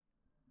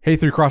Hey,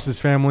 Three Crosses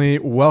family,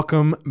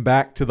 welcome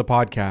back to the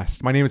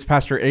podcast. My name is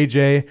Pastor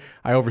AJ.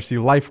 I oversee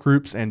life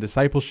groups and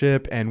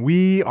discipleship, and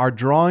we are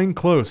drawing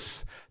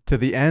close to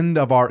the end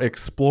of our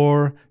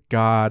Explore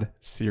God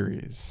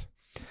series.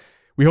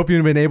 We hope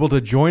you've been able to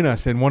join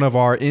us in one of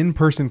our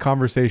in-person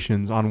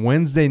conversations on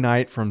Wednesday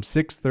night from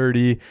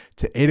 6:30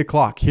 to 8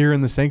 o'clock here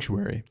in the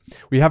sanctuary.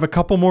 We have a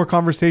couple more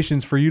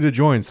conversations for you to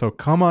join, so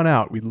come on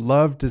out. We'd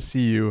love to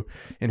see you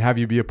and have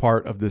you be a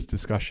part of this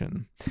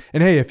discussion.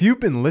 And hey, if you've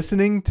been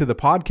listening to the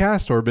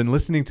podcast or been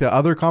listening to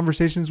other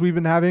conversations we've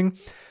been having,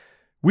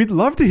 we'd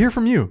love to hear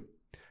from you.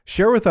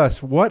 Share with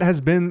us what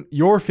has been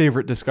your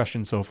favorite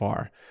discussion so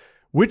far.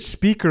 Which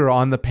speaker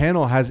on the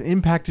panel has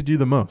impacted you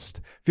the most?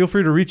 Feel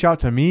free to reach out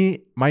to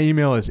me. My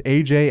email is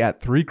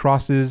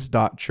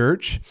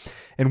aj@threecrosses.church.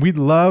 And we'd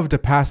love to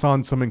pass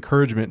on some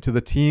encouragement to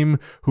the team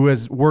who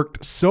has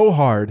worked so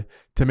hard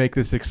to make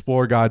this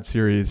Explore God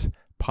series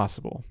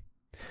possible.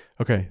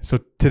 Okay, so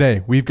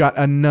today we've got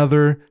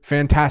another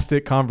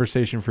fantastic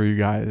conversation for you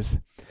guys.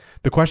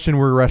 The question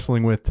we're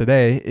wrestling with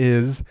today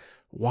is,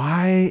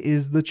 why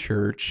is the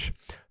church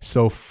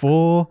so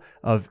full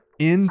of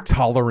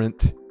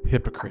intolerant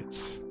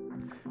hypocrites?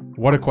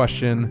 What a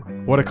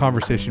question. What a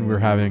conversation we're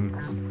having.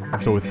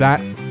 And so with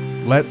that,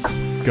 let's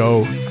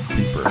go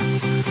deeper.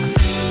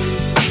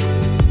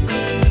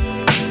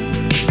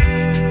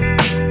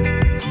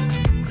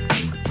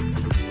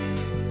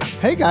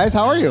 Hey guys,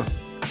 how are you?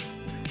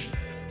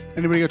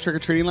 Anybody go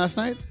trick-or-treating last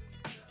night?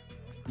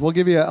 We'll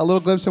give you a little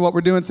glimpse of what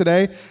we're doing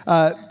today.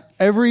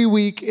 Every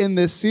week in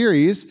this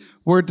series,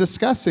 we're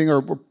discussing,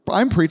 or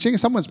I'm preaching,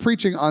 someone's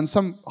preaching on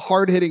some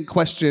hard-hitting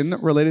question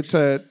related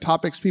to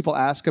topics people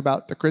ask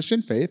about the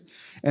Christian faith.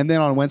 And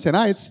then on Wednesday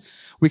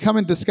nights, we come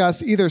and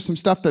discuss either some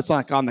stuff that's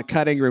like on the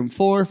cutting room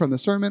floor from the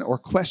sermon, or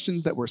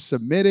questions that were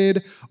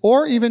submitted,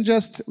 or even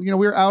just,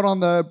 we're out on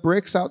the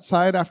bricks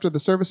outside after the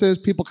services.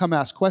 People come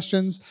ask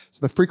questions.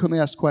 So the frequently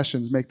asked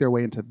questions make their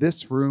way into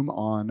this room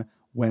on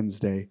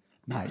Wednesday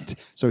night.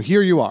 So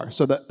here you are.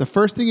 So the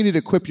first thing you need to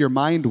equip your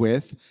mind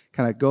with,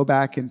 kind of go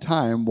back in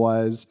time,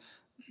 was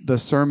the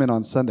sermon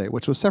on Sunday,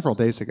 which was several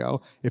days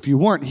ago. If you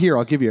weren't here,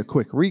 I'll give you a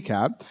quick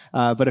recap.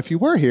 But if you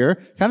were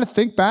here, kind of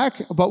think back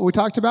about what we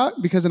talked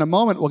about, because in a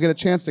moment, we'll get a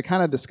chance to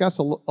kind of discuss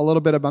a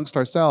little bit amongst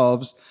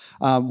ourselves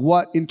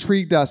what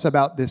intrigued us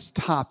about this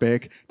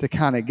topic to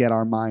kind of get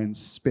our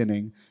minds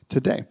spinning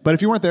today. But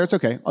if you weren't there, it's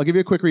okay. I'll give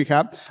you a quick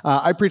recap.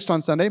 I preached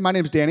on Sunday. My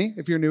name's Danny.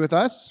 If you're new with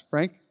us,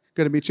 Frank,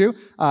 good to meet you.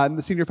 I'm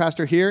the senior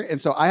pastor here. And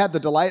so I had the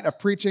delight of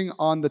preaching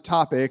on the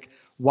topic,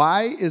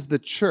 why is the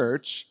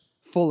church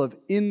full of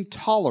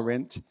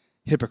intolerant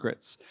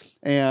hypocrites?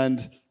 And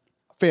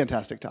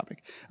fantastic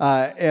topic.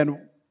 And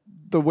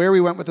where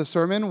we went with the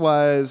sermon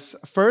was,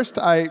 first,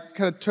 I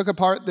kind of took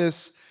apart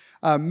this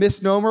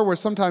misnomer where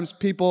sometimes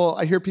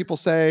I hear people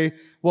say,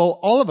 well,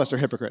 all of us are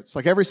hypocrites.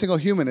 Like every single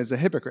human is a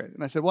hypocrite.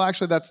 And I said, well,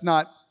 actually, that's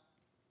not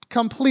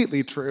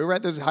completely true,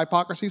 right? There's a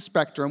hypocrisy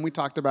spectrum we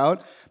talked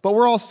about, but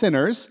we're all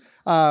sinners.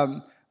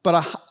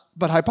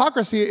 But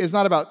hypocrisy is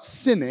not about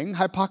sinning.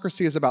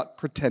 Hypocrisy is about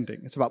pretending.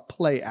 It's about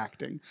play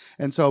acting.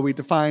 And so we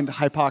defined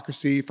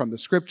hypocrisy from the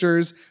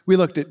scriptures. We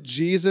looked at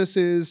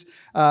Jesus's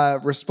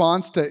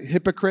response to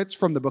hypocrites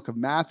from the book of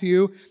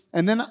Matthew.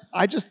 And then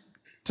I just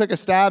took a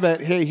stab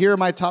at, hey, here are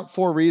my top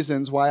 4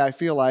 reasons why I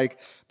feel like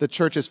the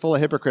church is full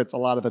of hypocrites a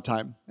lot of the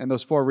time. And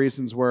those 4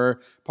 reasons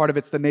were, part of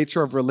it's the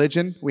nature of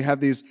religion. We have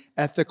these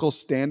ethical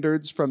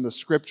standards from the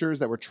scriptures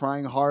that we're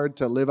trying hard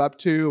to live up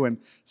to. And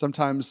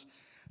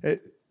sometimes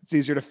it's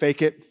easier to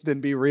fake it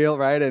than be real,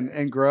 right?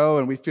 And grow.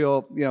 And we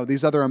feel,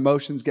 these other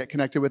emotions get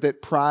connected with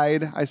it.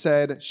 Pride, I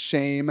said,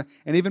 shame,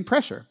 and even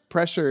pressure.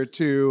 Pressure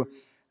to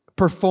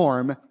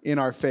perform in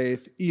our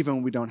faith, even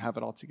when we don't have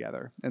it all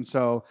together. And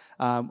so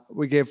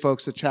we gave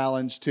folks a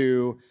challenge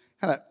to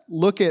kind of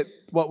look at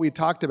what we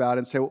talked about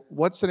and say,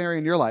 what's an area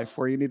in your life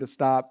where you need to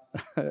stop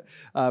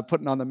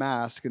putting on the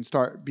mask and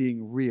start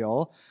being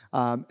real?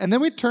 And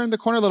then we turned the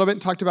corner a little bit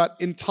and talked about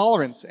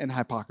intolerance and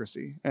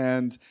hypocrisy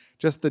and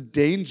just the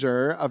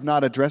danger of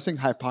not addressing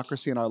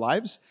hypocrisy in our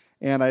lives.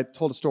 And I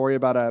told a story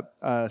about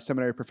a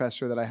seminary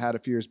professor that I had a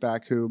few years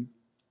back who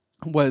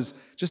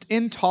was just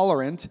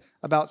intolerant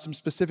about some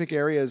specific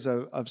areas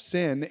of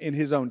sin in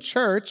his own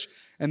church.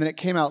 And then it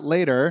came out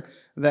later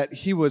that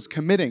he was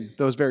committing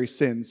those very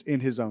sins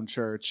in his own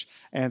church.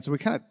 And so we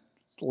kind of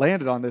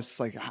landed on this,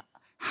 like,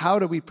 how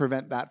do we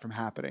prevent that from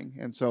happening?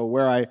 And so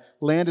where I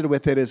landed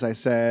with it is I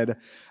said,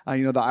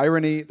 the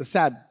irony, the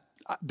sad,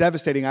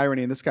 devastating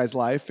irony in this guy's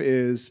life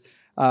is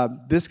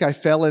this guy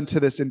fell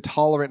into this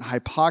intolerant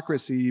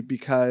hypocrisy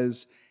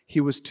because he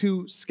was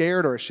too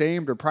scared or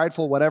ashamed or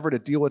prideful, whatever, to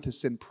deal with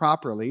his sin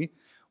properly,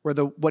 where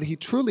what he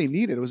truly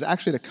needed was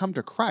actually to come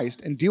to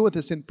Christ and deal with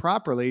his sin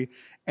properly,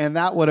 and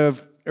that would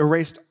have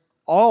erased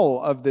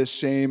all of this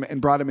shame and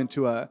brought him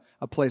into a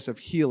place of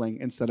healing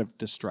instead of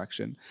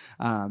destruction.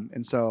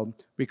 And so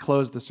we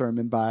closed the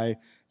sermon by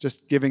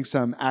just giving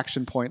some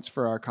action points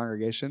for our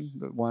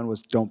congregation. One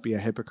was, don't be a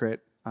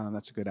hypocrite.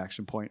 That's a good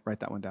action point. Write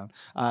that one down.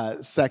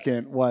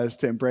 Second was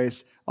to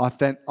embrace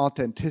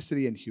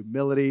authenticity and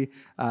humility.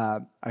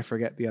 I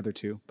forget the other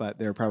two, but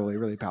they're probably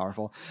really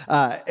powerful.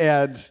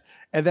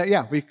 And then,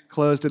 yeah, we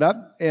closed it up.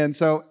 And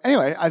so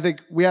anyway, I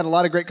think we had a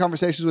lot of great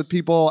conversations with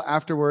people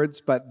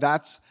afterwards, but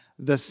that's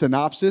the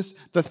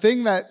synopsis. The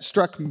thing that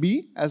struck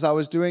me as I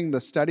was doing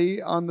the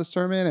study on the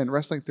sermon and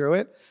wrestling through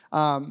it,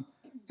 and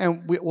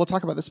we'll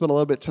talk about this a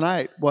little bit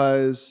tonight,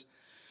 was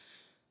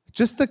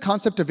just the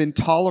concept of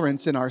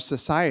intolerance in our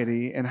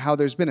society and how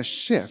there's been a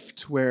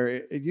shift where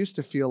it used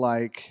to feel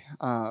like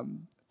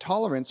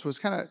tolerance was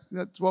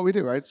that's what we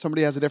do, right?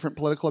 Somebody has a different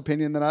political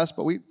opinion than us,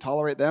 but we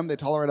tolerate them, they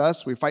tolerate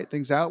us, we fight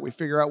things out, we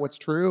figure out what's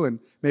true, and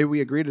maybe we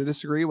agree to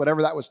disagree,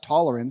 whatever that was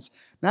tolerance.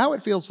 Now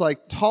it feels like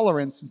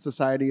tolerance in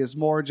society is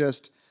more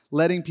just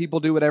letting people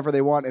do whatever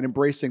they want and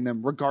embracing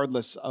them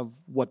regardless of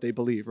what they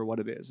believe or what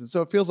it is. And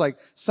so it feels like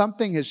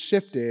something has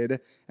shifted,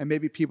 and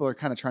maybe people are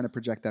kind of trying to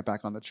project that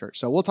back on the church.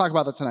 So we'll talk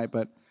about that tonight,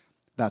 but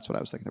that's what I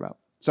was thinking about.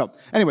 So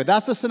anyway,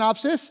 that's the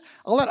synopsis.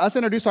 I'll let us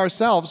introduce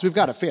ourselves. We've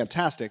got a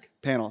fantastic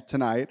panel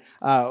tonight.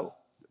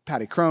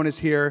 Pattie Krohn is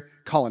here.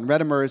 Colin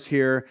Redemer is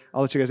here.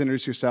 I'll let you guys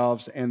introduce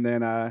yourselves and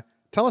then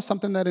tell us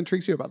something that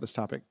intrigues you about this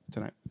topic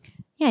tonight.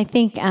 Yeah, I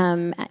think,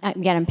 I'm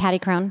Pattie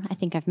Krohn. I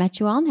think I've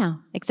met you all now,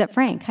 except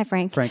Frank. Hi,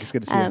 Frank. Frank, it's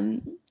good to see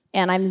you.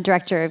 And I'm the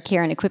director of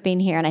care and equipping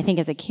here. And I think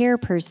as a care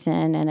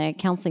person and a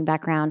counseling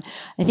background,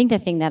 I think the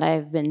thing that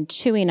I've been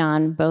chewing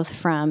on, both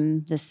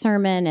from the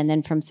sermon and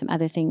then from some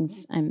other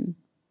things I'm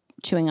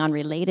chewing on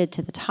related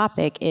to the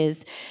topic,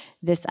 is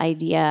this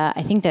idea,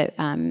 I think that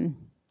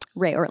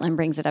Ray Ortlund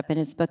brings it up in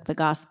his book, The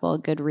Gospel, a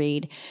good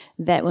read,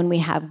 that when we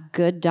have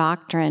good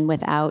doctrine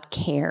without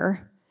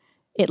care,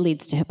 it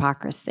leads to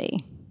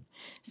hypocrisy.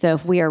 So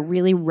if we are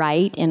really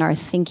right in our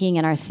thinking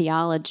and our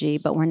theology,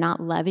 but we're not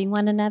loving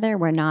one another,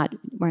 we're not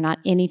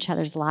in each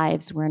other's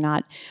lives, we're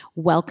not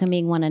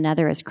welcoming one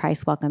another as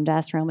Christ welcomed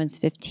us, Romans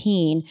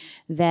 15,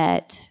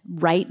 that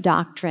right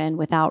doctrine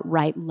without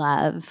right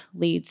love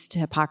leads to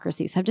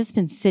hypocrisy. So I've just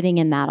been sitting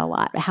in that a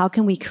lot. How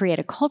can we create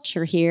a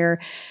culture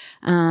here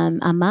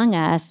among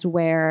us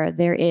where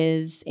there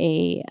is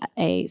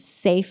a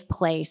safe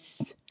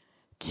place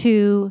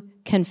to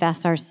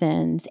confess our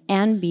sins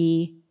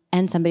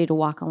and somebody to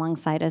walk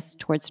alongside us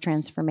towards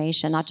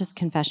transformation, not just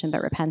confession,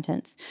 but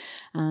repentance,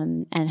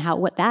 and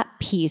how that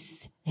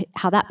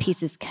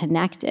piece is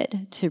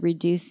connected to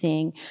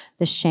reducing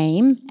the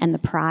shame and the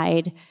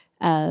pride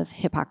of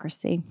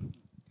hypocrisy.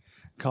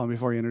 Colin,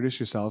 before you introduce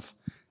yourself,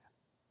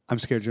 I'm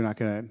scared you're not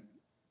going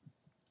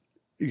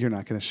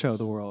to show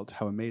the world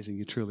how amazing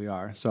you truly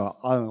are. So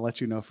I'll let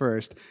you know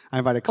first. I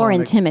invited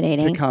Colin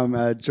to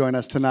come join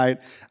us tonight.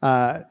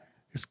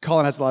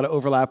 Colin has a lot of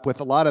overlap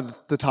with a lot of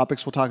the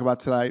topics we'll talk about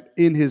tonight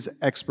in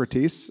his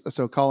expertise.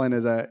 So Colin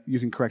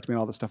you can correct me on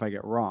all the stuff I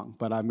get wrong,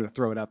 but I'm going to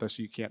throw it out there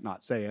so you can't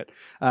not say it.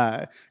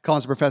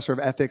 Colin's a professor of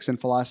ethics and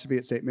philosophy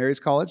at St. Mary's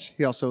College.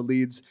 He also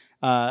leads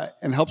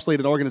and helps lead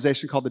an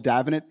organization called the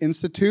Davenant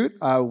Institute,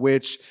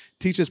 which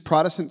teaches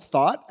Protestant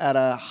thought at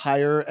a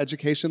higher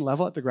education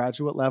level, at the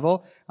graduate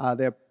level.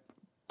 They have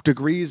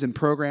degrees and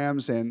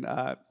programs and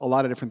a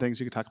lot of different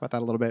things. You can talk about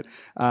that a little bit.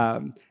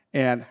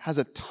 And has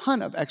a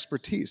ton of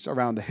expertise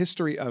around the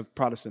history of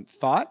Protestant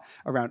thought,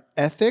 around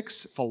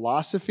ethics,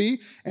 philosophy.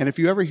 And if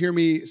you ever hear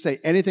me say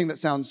anything that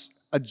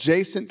sounds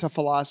adjacent to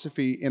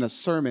philosophy in a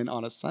sermon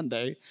on a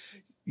Sunday,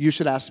 you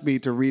should ask me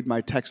to read my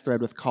text thread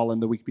with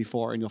Colin the week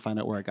before, and you'll find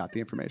out where I got the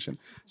information.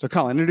 So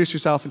Colin, introduce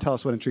yourself and tell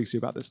us what intrigues you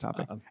about this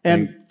topic.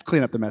 And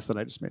clean up the mess that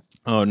I just made.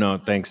 Oh, no,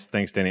 thanks,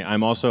 Danny.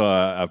 I'm also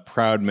a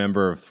proud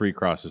member of Three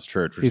Crosses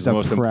Church, which is the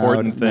most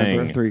important thing.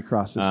 Member of Three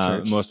Crosses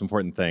Church. Most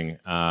important thing.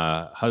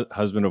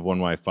 Husband of one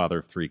wife, father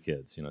of three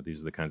kids.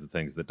 These are the kinds of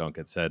things that don't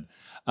get said.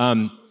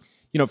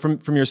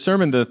 From your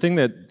sermon, the thing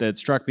that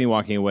struck me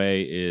walking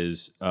away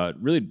is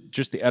really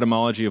just the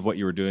etymology of what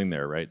you were doing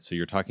there, right? So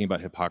you're talking about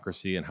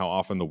hypocrisy and how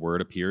often the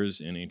word appears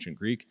in ancient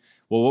Greek.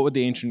 Well, what would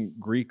the ancient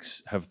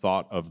Greeks have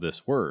thought of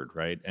this word,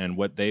 right? And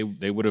what they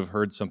would have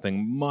heard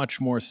something much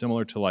more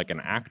similar to like an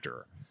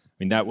actor. I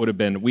mean, that would have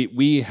been,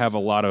 we have a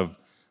lot of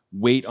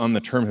weight on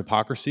the term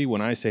hypocrisy.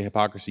 When I say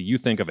hypocrisy, you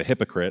think of a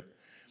hypocrite.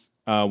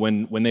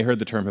 When they heard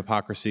the term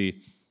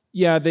hypocrisy,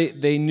 yeah,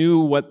 they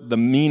knew what the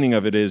meaning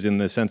of it is in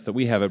the sense that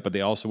we have it, but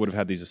they also would have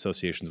had these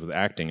associations with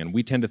acting. And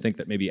we tend to think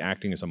that maybe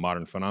acting is a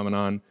modern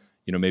phenomenon.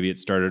 Maybe it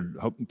started,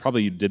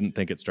 probably you didn't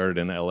think it started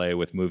in LA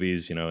with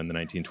movies, in the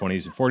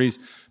 1920s and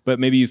 40s, but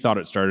maybe you thought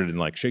it started in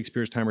like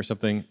Shakespeare's time or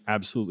something.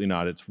 Absolutely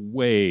not. It's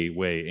way,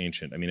 way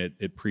ancient. I mean,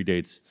 it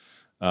predates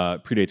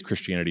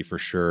Christianity for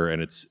sure,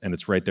 and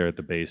it's right there at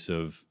the base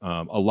of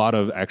a lot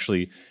of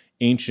actually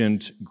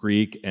ancient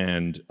Greek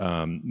and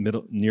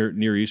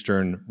Near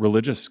Eastern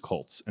religious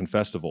cults and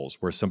festivals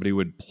where somebody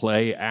would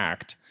play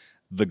act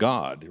the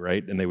god,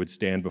 right? And they would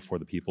stand before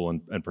the people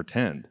and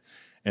pretend.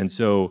 And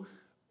so,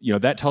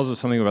 that tells us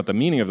something about the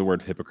meaning of the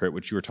word hypocrite,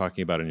 which you were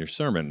talking about in your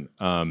sermon,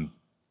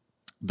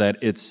 that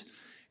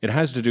it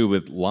has to do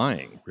with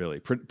lying, really,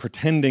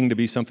 pretending to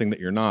be something that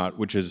you're not,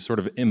 which is sort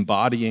of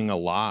embodying a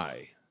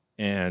lie.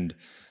 And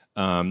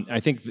I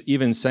think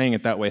even saying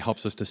it that way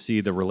helps us to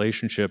see the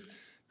relationship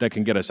that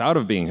can get us out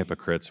of being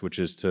hypocrites, which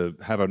is to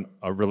have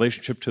a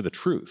relationship to the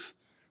truth,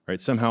 right?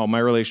 Somehow my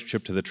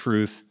relationship to the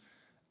truth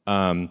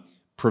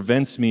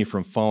prevents me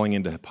from falling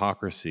into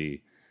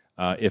hypocrisy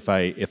if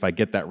I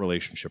get that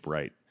relationship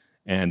right.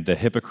 And the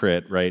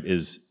hypocrite, right,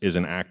 is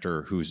an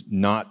actor who's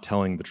not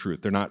telling the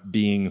truth. They're not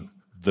being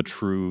the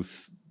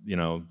truth.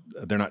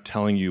 They're not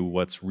telling you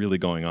what's really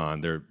going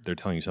on. They're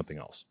telling you something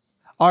else.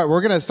 All right,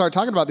 we're going to start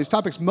talking about these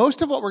topics.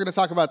 Most of what we're going to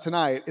talk about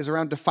tonight is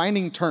around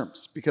defining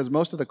terms, because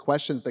most of the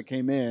questions that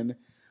came in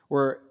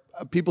were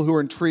people who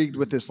were intrigued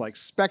with this like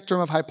spectrum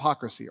of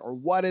hypocrisy, or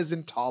what is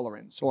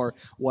intolerance, or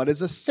what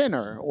is a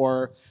sinner,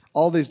 or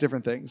all these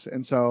different things.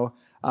 And so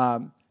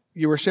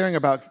you were sharing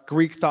about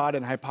Greek thought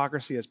and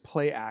hypocrisy as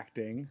play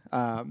acting.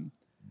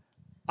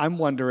 I'm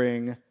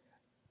wondering,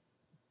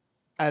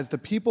 as the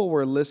people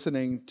were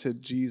listening to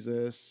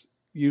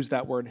Jesus use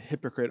that word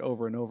hypocrite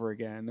over and over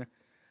again,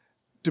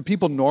 do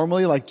people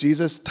normally, like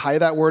Jesus, tie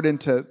that word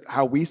into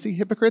how we see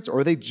hypocrites,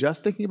 or are they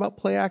just thinking about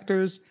play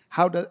actors?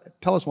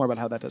 Tell us more about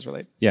how that does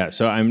relate. Yeah,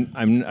 so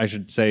I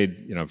should say,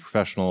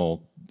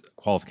 professional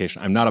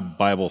qualification. I'm not a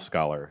Bible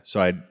scholar,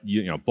 so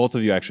both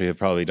of you actually have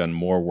probably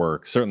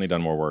certainly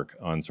done more work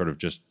on sort of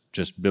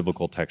just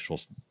biblical textual,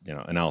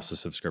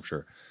 analysis of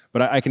Scripture.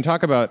 But I can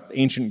talk about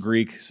ancient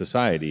Greek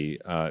society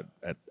ad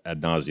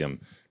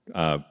nauseum.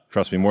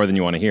 Trust me, more than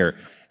you want to hear.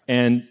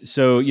 And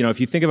so,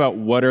 if you think about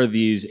what are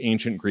these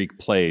ancient Greek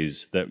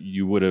plays that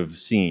you would have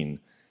seen,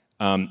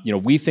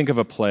 we think of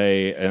a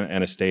play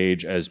and a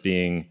stage as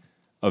being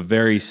a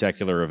very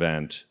secular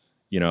event.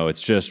 We're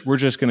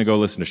just going to go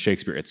listen to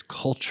Shakespeare. It's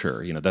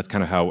culture. That's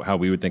kind of how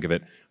we would think of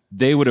it.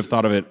 They would have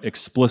thought of it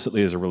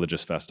explicitly as a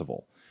religious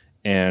festival.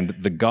 And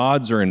the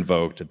gods are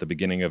invoked at the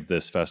beginning of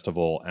this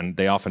festival, and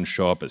they often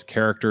show up as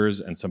characters,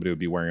 and somebody would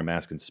be wearing a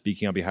mask and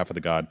speaking on behalf of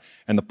the god.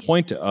 And the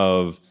point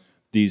of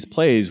these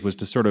plays was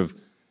to sort of,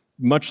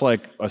 much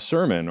like a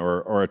sermon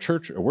or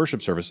a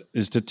worship service,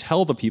 is to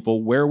tell the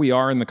people where we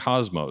are in the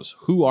cosmos.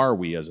 Who are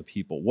we as a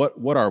people?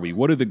 What are we?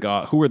 Who are the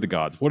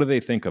gods? What do they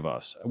think of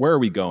us? Where are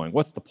we going?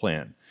 What's the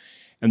plan?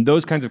 And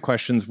those kinds of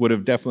questions would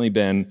have definitely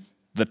been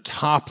the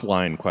top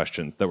line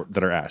questions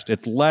that are asked.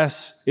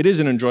 It is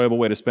an enjoyable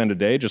way to spend a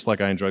day, just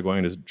like I enjoy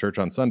going to church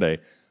on Sunday,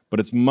 but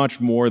it's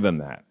much more than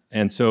that.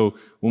 And so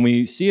when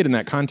we see it in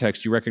that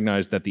context, you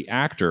recognize that the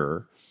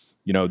actor,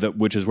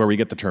 which is where we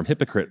get the term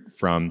hypocrite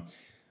from,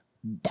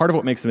 part of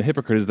what makes them a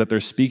hypocrite is that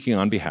they're speaking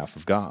on behalf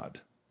of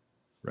God,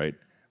 right?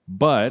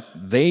 But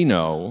they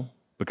know,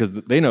 because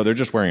they know they're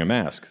just wearing a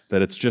mask,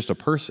 that it's just a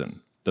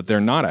person, that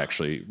they're not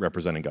actually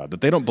representing God,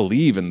 that they don't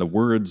believe in the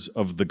words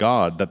of the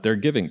God that they're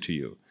giving to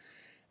you.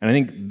 And I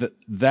think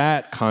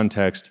that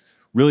context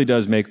really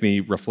does make me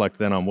reflect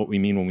then on what we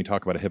mean when we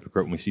talk about a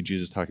hypocrite, when we see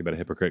Jesus talking about a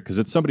hypocrite, because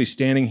it's somebody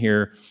standing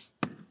here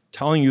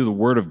telling you the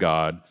word of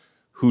God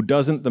who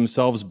doesn't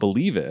themselves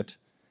believe it.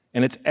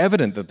 And it's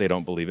evident that they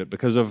don't believe it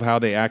because of how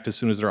they act as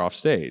soon as they're off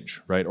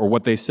stage, right? Or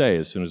what they say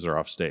as soon as they're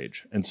off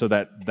stage. And so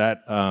that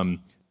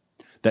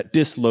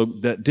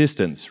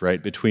distance,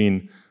 right,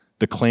 between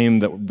the claim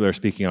that they're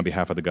speaking on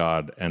behalf of the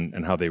God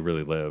and how they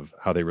really live,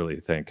 how they really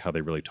think, how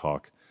they really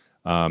talk,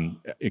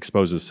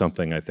 exposes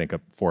something, I think,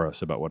 for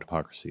us about what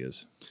hypocrisy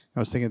is. I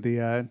was thinking, do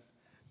you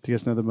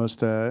guys know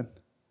the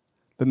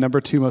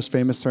number 2 most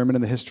famous sermon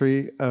in the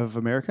history of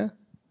America?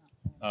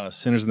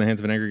 Sinners in the Hands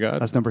of an Angry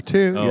God? That's number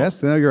 2. Oh.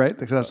 Yes, no, you're right.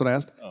 That's what I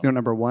asked. You know what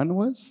number 1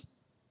 was?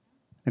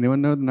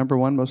 Anyone know the number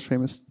 1 most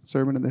famous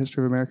sermon in the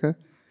history of America?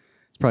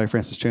 It's probably a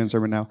Francis Chan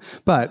sermon now.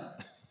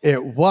 But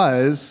it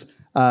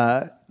was...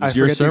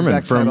 your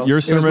sermon from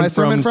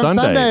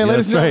Sunday.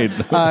 That's right.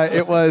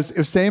 It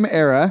was same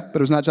era, but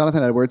it was not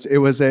Jonathan Edwards. It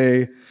was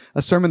a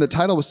sermon. The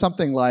title was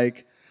something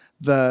like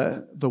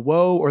the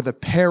woe or the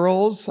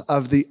perils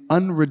of the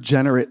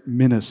unregenerate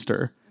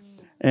minister.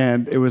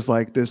 And it was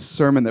like this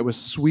sermon that was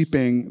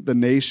sweeping the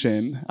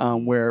nation,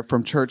 where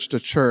from church to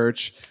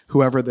church,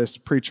 whoever this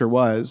preacher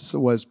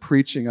was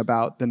preaching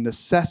about the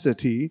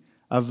necessity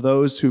of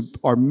those who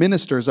are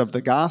ministers of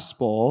the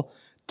gospel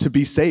to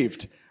be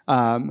saved.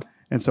 And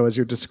so as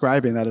you're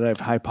describing that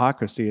of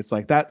hypocrisy, it's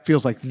like that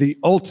feels like the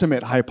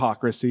ultimate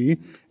hypocrisy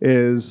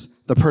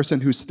is the person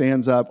who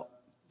stands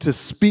up to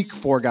speak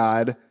for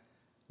God,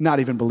 not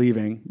even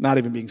believing, not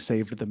even being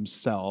saved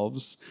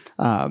themselves.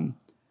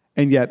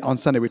 And yet on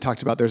Sunday we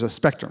talked about there's a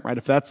spectrum, right?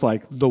 If that's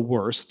like the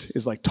worst,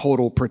 is like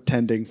total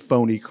pretending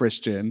phony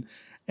Christian,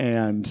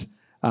 and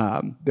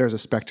there's a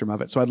spectrum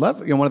of it. So I'd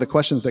love, one of the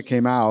questions that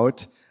came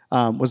out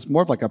was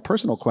more of like a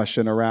personal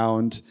question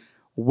around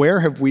where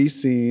have we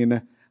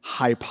seen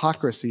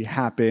hypocrisy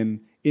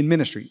happen in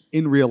ministry,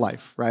 in real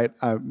life, right?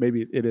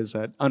 Maybe it is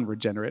an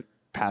unregenerate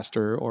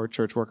pastor or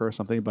church worker or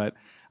something, but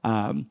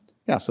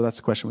so that's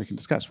a question we can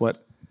discuss. Do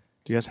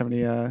you guys have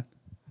any...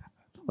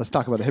 Let's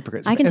talk about the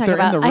hypocrites. I can talk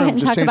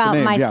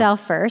about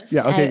myself first.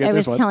 Yeah, okay, I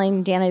was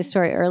telling Dana's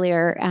story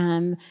earlier.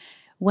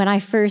 When I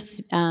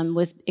first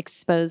was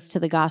exposed to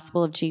the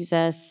gospel of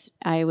Jesus,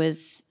 I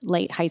was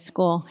late high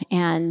school,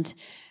 and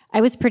I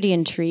was pretty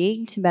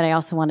intrigued, but I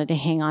also wanted to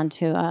hang on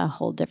to a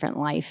whole different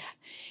life.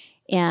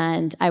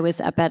 And I was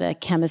up at a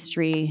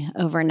chemistry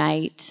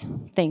overnight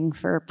thing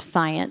for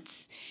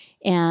science.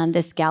 And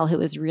this gal who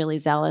was really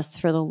zealous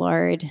for the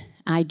Lord,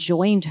 I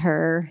joined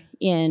her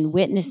in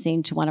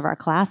witnessing to one of our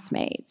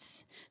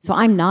classmates. So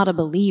I'm not a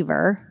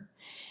believer,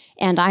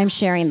 and I'm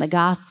sharing the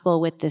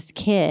gospel with this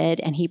kid,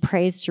 and he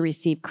prays to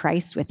receive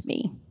Christ with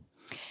me.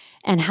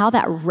 And how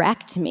that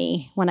wrecked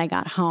me when I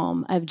got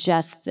home of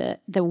just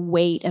the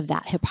weight of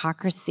that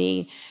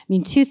hypocrisy. I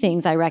mean, two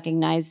things I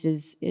recognized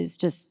is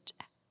just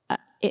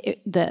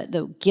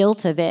the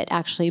guilt of it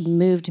actually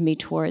moved me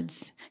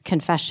towards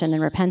confession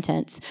and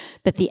repentance.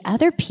 But the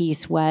other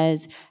piece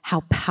was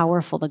how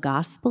powerful the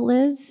gospel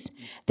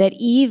is, that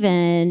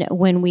even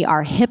when we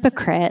are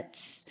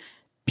hypocrites,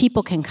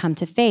 people can come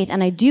to faith.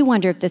 And I do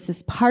wonder if this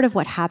is part of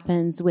what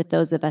happens with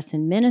those of us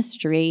in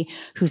ministry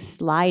who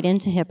slide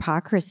into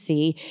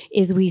hypocrisy,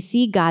 is we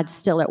see God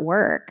still at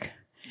work.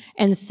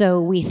 And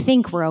so we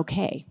think we're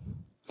okay.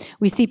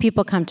 We see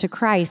people come to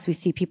Christ. We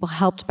see people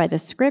helped by the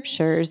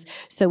scriptures.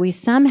 So we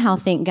somehow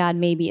think God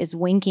maybe is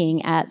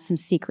winking at some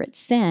secret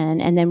sin,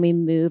 and then we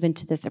move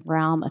into this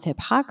realm of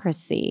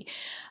hypocrisy.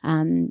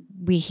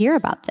 We hear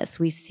about this.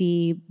 We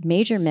see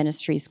major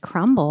ministries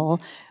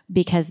crumble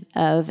because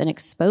of an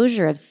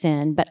exposure of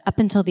sin, but up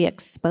until the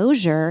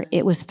exposure,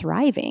 it was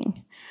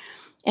thriving.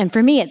 And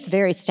for me, it's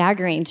very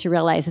staggering to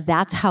realize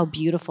that's how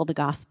beautiful the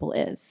gospel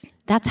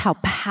is. That's how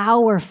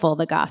powerful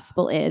the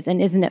gospel is.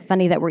 And isn't it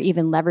funny that we're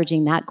even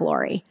leveraging that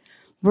glory?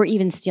 We're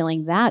even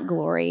stealing that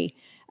glory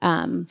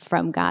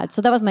from God.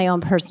 So that was my own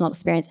personal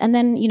experience. And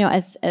then,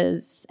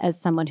 as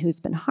someone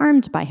who's been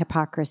harmed by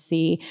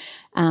hypocrisy,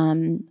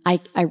 I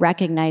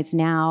recognize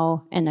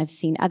now, and I've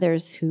seen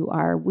others who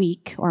are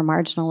weak or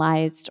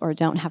marginalized or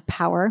don't have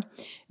power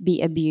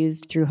be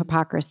abused through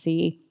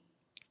hypocrisy.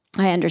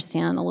 I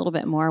understand a little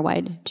bit more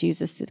why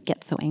Jesus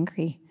gets so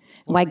angry,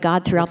 why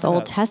God throughout the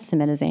Old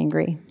Testament is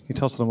angry. Can you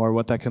tell us a little more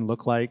what that can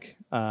look like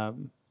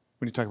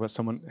when you talk about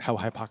how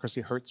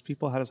hypocrisy hurts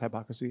people?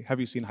 Have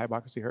you seen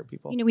hypocrisy hurt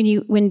people?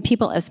 When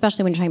people,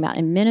 especially when you're talking about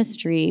in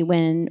ministry,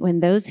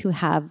 when those who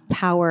have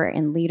power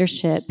and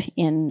leadership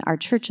in our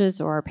churches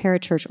or our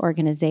parachurch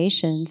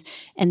organizations,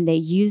 and they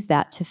use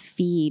that to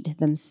feed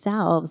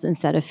themselves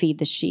instead of feed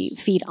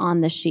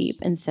on the sheep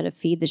instead of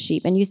feed the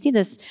sheep. And you see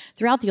this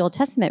throughout the Old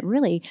Testament,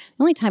 really.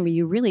 The only time where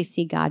you really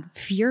see God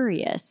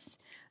furious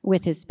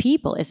with his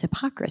people is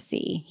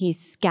hypocrisy. He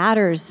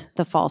scatters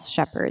the false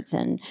shepherds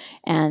and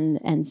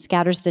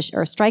scatters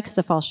strikes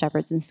the false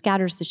shepherds and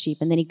scatters the sheep,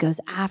 and then he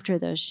goes after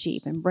those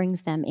sheep and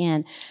brings them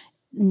in.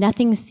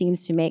 Nothing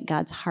seems to make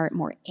God's heart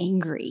more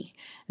angry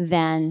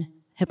than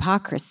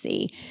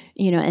hypocrisy,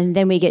 and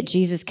then we get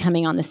Jesus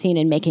coming on the scene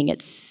and making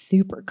it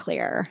super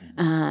clear.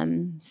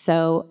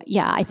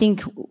 I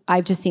think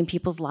I've just seen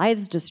people's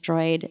lives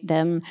destroyed,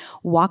 them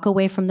walk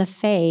away from the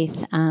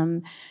faith.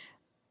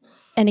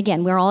 And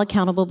again, we're all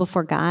accountable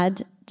before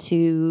God.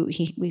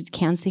 We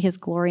can see his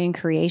glory in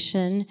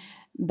creation.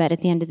 But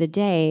at the end of the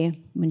day,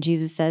 when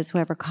Jesus says,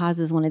 whoever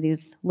causes one of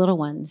these little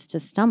ones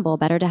to stumble,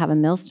 better to have a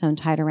millstone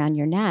tied around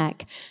your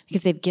neck,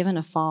 because they've given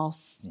a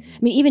false...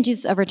 even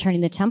Jesus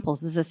overturning the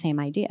temples is the same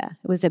idea.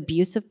 It was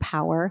abuse of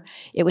power.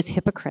 It was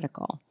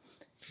hypocritical.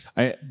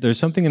 There's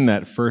something in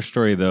that first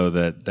story, though,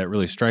 that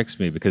really strikes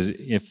me, because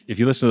if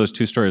you listen to those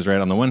two stories, right,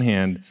 on the one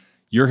hand,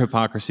 your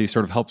hypocrisy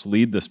sort of helps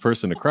lead this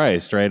person to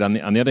Christ, right? On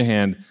the other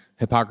hand,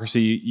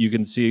 hypocrisy, you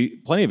can see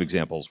plenty of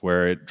examples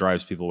where it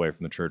drives people away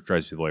from the church,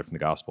 drives people away from the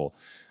gospel.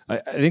 I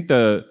think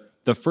the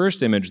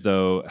first image,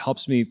 though,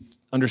 helps me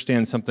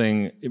understand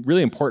something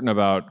really important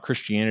about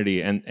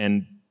Christianity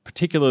and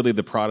particularly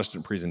the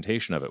Protestant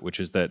presentation of it, which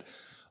is that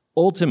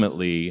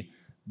ultimately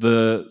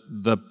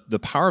the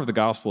power of the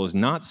gospel is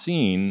not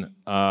seen.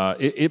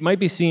 It might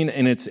be seen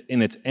in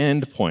its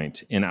end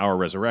point in our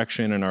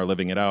resurrection and our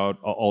living it out,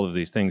 all of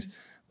these things.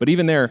 But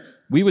even there,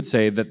 we would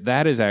say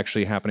that is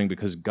actually happening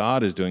because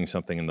God is doing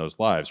something in those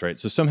lives, right?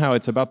 So somehow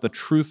it's about the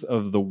truth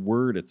of the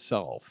word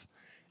itself.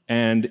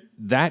 And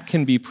that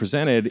can be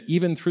presented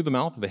even through the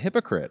mouth of a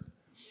hypocrite.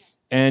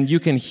 And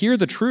you can hear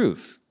the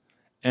truth.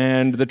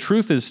 And the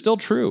truth is still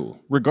true,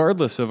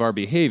 regardless of our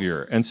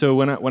behavior. And so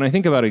when I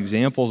think about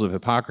examples of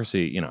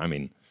hypocrisy, I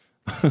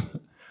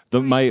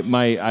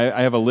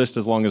have a list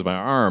as long as my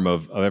arm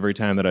of every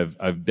time that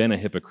I've been a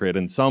hypocrite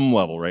in some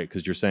level, right?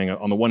 Because you're saying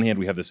on the one hand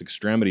we have this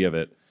extremity of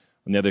it,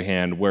 on the other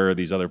hand, where are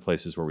these other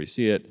places where we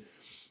see it?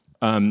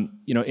 In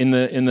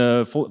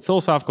the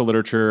philosophical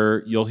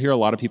literature, you'll hear a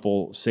lot of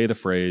people say the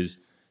phrase,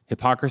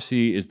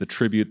 hypocrisy is the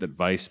tribute that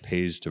vice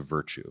pays to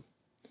virtue.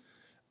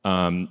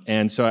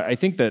 And so I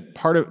think that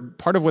part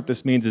of what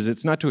this means is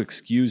it's not to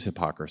excuse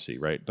hypocrisy,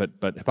 right?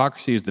 But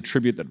hypocrisy is the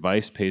tribute that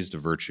vice pays to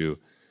virtue.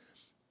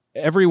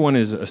 Everyone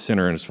is a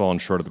sinner and has fallen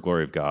short of the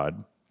glory of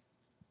God.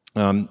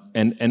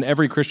 And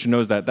every Christian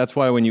knows that. That's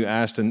why when you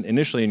asked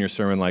initially in your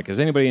sermon, like, is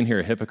anybody in here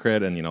a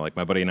hypocrite? And, like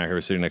my buddy and I who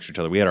were sitting next to each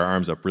other, we had our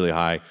arms up really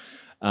high.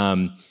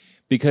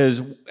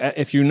 Because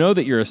if you know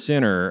that you're a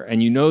sinner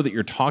and you know that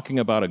you're talking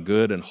about a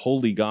good and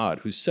holy God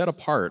who's set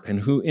apart and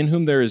in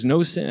whom there is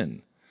no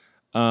sin,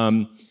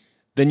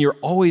 then you're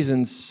always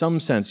in some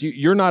sense,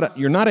 you're not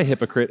a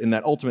hypocrite in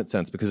that ultimate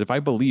sense, because if I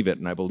believe it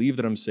and I believe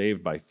that I'm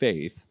saved by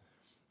faith,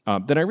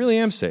 then I really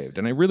am saved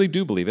and I really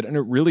do believe it and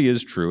it really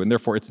is true, and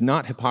therefore it's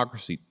not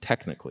hypocrisy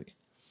technically.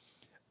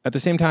 At the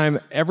same time,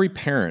 every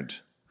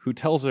parent who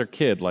tells their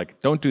kid,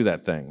 like, don't do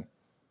that thing,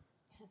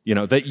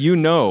 that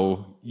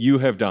you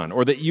have done,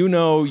 or that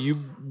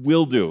you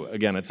will do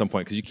again at some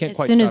point, because you can't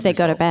quite as soon as stop they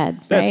go to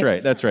yourself.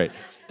 bed. That's right.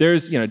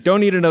 There's,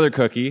 don't eat another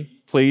cookie,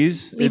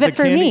 please. Leave it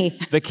for me.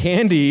 The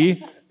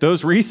candy,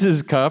 those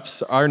Reese's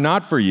cups are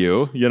not for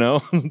you,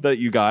 that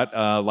you got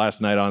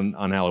last night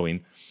on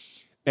Halloween.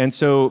 And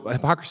so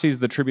hypocrisy is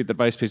the tribute that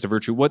vice pays to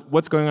virtue.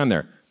 What's going on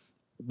there?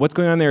 What's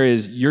going on there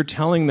is you're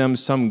telling them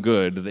some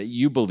good that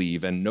you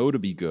believe and know to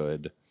be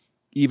good,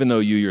 even though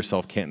you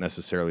yourself can't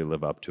necessarily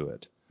live up to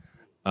it.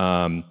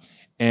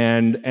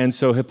 And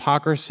so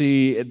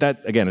hypocrisy, that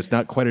again, it's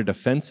not quite a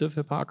defensive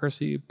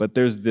hypocrisy, but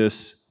there's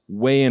this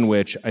way in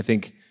which I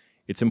think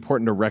it's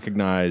important to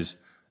recognize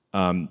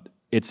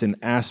it's an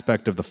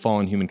aspect of the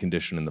fallen human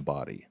condition in the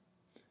body.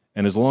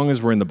 And as long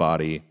as we're in the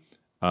body,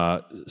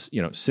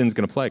 sin's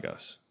going to plague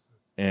us.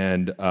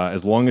 And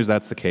as long as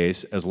that's the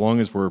case, as long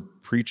as we're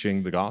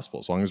preaching the gospel,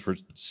 as long as we're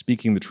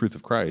speaking the truth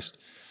of Christ,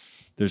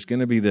 there's going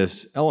to be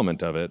this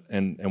element of it,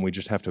 and we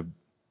just have to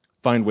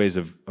find ways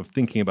of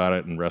thinking about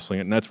it and wrestling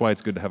it. And that's why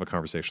it's good to have a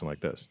conversation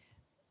like this.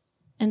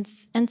 And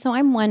so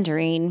I'm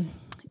wondering,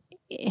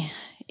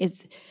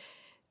 is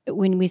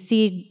when we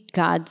see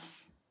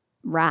God's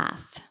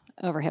wrath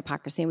over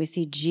hypocrisy, and we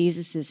see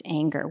Jesus'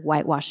 anger,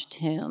 whitewashed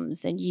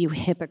tombs, and you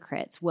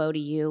hypocrites, woe to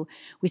you.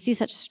 We see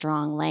such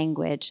strong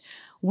language.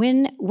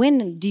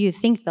 When do you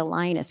think the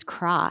line is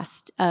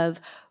crossed of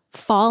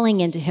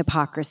falling into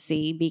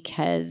hypocrisy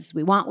because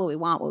we want what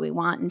we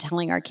want, and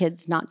telling our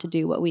kids not to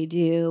do what we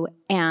do,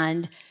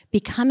 and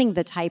becoming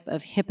the type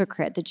of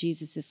hypocrite that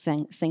Jesus is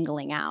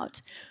singling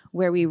out,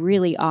 where we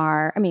really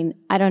are,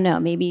 I don't know,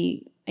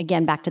 maybe,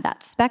 again, back to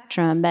that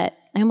spectrum, but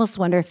I almost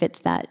wonder if it's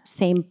that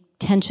same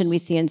tension we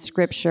see in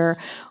Scripture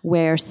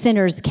where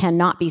sinners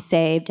cannot be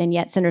saved, and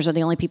yet sinners are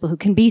the only people who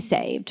can be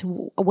saved.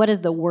 What is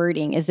the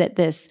wording? Is it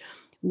this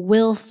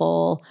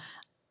willful,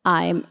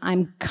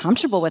 I'm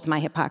comfortable with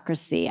my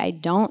hypocrisy, I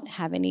don't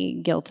have any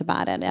guilt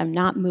about it, I'm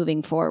not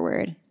moving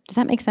forward? Does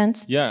that make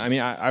sense? Yeah,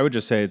 I would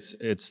just say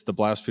it's the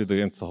blasphemy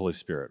against the Holy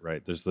Spirit,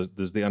 right? There's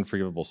the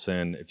unforgivable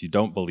sin. If you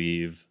don't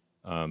believe,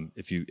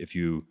 if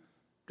you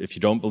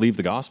don't believe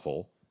the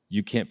gospel,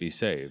 you can't be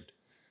saved.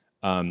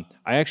 I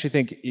actually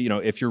think,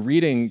 if you're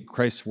reading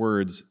Christ's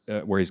words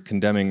where he's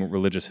condemning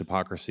religious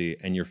hypocrisy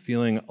and you're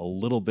feeling a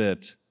little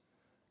bit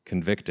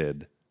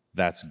convicted,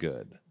 that's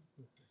good,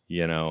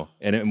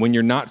 And when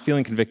you're not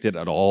feeling convicted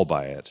at all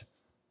by it,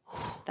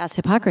 that's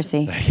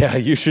hypocrisy. Yeah,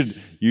 you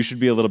should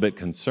be a little bit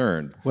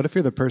concerned. What if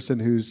you're the person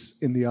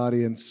who's in the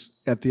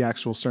audience at the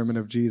actual sermon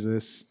of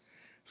Jesus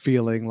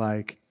feeling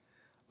like,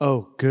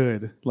 oh,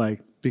 good,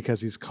 like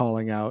because he's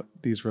calling out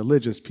these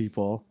religious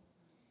people?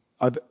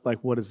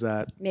 What is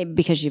that? Maybe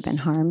because you've been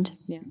harmed.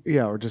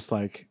 Yeah, or just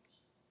like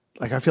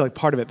I feel like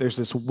part of it, there's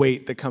this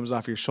weight that comes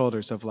off your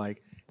shoulders of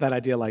like that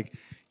idea, like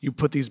you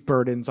put these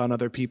burdens on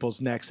other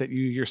people's necks that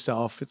you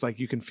yourself, it's like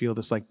you can feel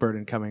this like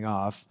burden coming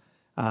off.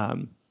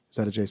 Is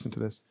that adjacent to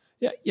this?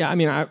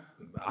 Yeah.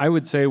 I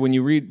would say when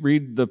you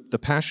read the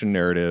Passion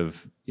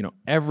narrative,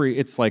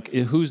 it's like,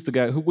 who's the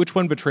guy? Which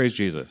one betrays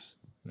Jesus?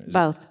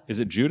 Both. Is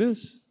it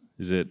Judas?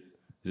 Is it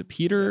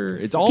Peter?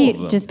 It's all of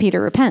them. Just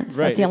Peter repents.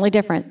 Right. That's the only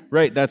difference.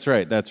 Right. That's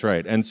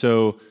right. And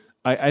so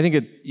I think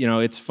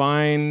it's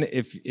fine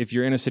if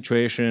you're in a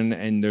situation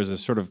and there's a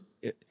sort of,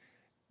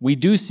 we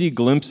do see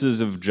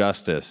glimpses of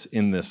justice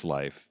in this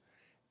life.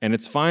 And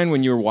it's fine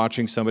when you're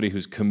watching somebody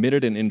who's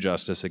committed an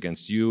injustice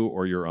against you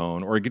or your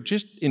own, or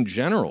just in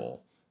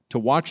general, to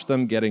watch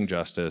them getting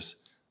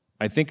justice.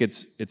 I think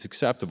it's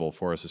acceptable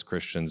for us as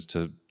Christians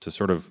to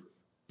sort of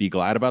be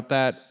glad about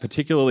that,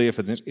 particularly if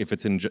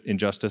it's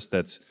injustice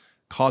that's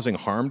causing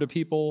harm to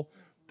people,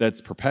 that's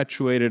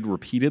perpetuated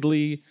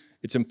repeatedly.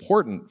 It's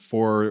important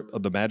for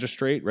the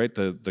magistrate, right,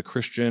 the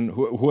Christian,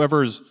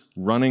 whoever's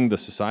running the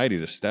society,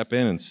 to step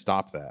in and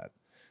stop that,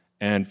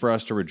 and for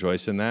us to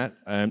rejoice in that.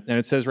 And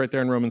it says right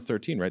there in Romans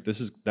 13, right,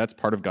 that's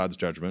part of God's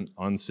judgment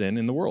on sin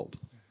in the world.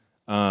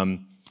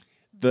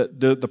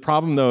 The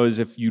problem, though, is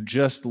if you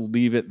just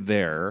leave it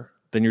there,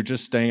 then you're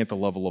just staying at the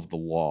level of the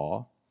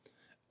law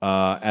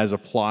as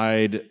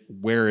applied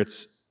where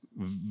it's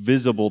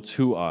visible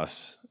to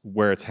us,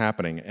 where it's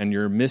happening, and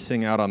you're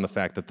missing out on the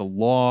fact that the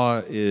law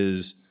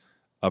is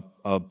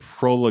a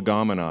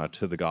prolegomena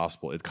to the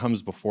gospel. It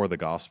comes before the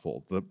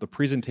gospel. The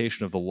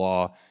presentation of the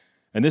law,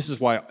 and this is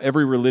why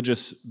every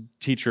religious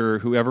teacher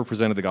who ever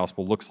presented the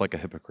gospel looks like a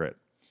hypocrite,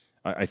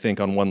 I think,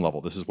 on one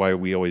level. This is why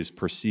we always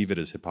perceive it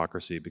as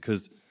hypocrisy,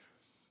 because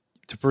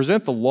to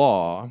present the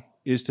law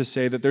is to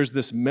say that there's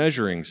this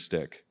measuring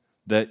stick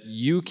that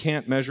you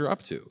can't measure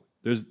up to.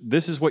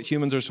 This is what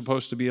humans are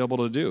supposed to be able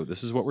to do.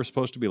 This is what we're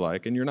supposed to be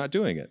like, and you're not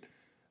doing it.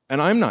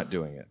 And I'm not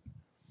doing it.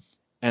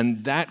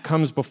 And that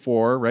comes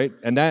before, right?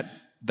 And that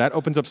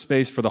opens up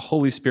space for the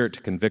Holy Spirit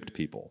to convict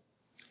people.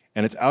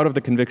 And it's out of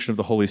the conviction of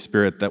the Holy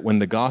Spirit that when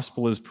the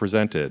gospel is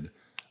presented,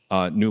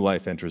 new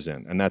life enters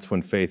in. And that's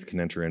when faith can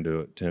enter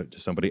into to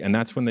somebody. And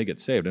that's when they get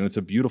saved. And it's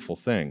a beautiful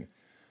thing.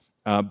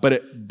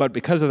 But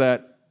because of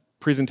that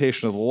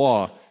presentation of the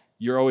law,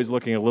 you're always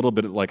looking a little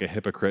bit like a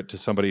hypocrite to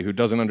somebody who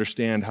doesn't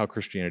understand how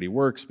Christianity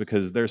works,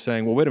 because they're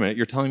saying, well, wait a minute,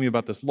 you're telling me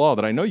about this law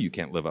that I know you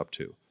can't live up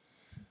to.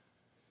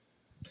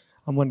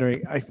 I'm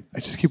wondering, I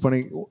just keep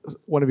wondering,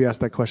 one of you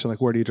asked that question, like,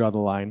 where do you draw the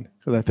line?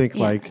 Because I think,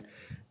 like,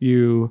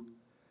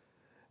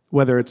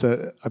 whether it's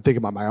I'm thinking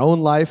about my own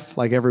life,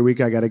 like every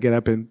week I got to get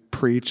up and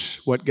preach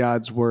what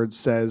God's word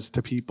says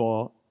to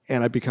people,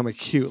 and I become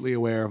acutely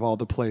aware of all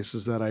the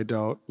places that I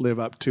don't live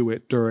up to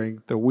it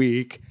during the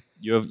week.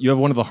 You have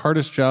one of the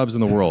hardest jobs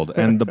in the world,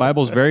 and the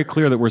Bible's very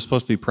clear that we're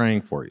supposed to be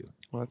praying for you.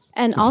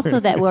 And also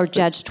that we're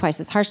judged twice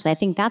as harshly. I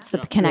think that's the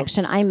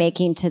connection I'm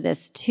making to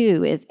this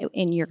too, is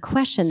in your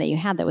question that you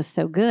had that was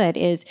so good,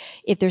 is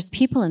if there's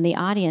people in the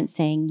audience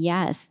saying,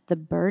 yes, the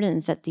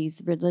burdens that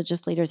these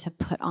religious leaders have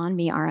put on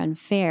me are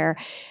unfair,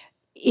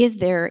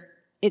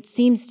 it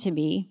seems to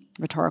be,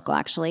 rhetorical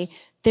actually,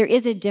 there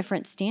is a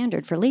different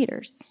standard for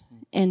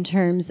leaders in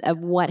terms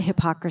of what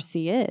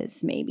hypocrisy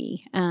is,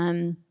 maybe.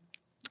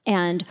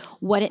 And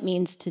what it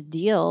means to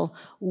deal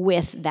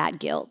with that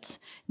guilt.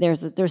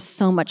 There's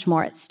so much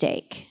more at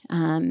stake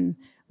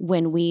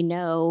when we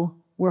know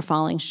we're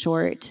falling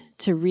short,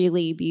 to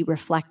really be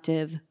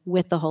reflective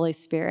with the Holy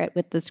Spirit,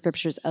 with the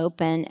scriptures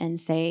open, and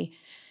say,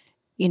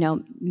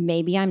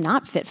 maybe I'm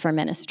not fit for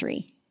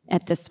ministry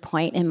at this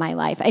point in my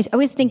life. I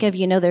always think of,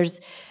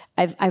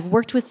 I've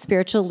worked with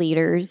spiritual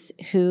leaders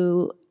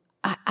who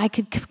I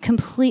could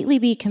completely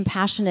be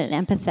compassionate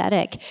and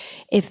empathetic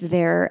if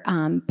they're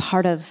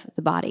part of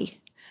the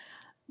body.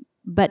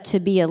 But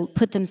to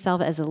put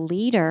themselves as a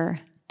leader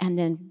and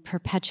then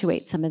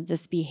perpetuate some of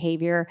this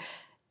behavior,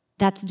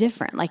 that's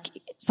different.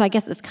 So I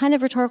guess it's kind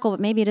of rhetorical,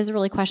 but maybe it is a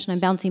really question. I'm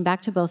bouncing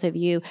back to both of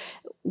you.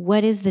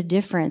 What is the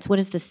difference? What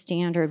is the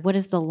standard? What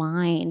is the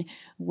line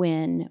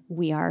when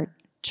we are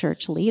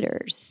church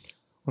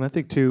leaders? Well, I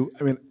think too,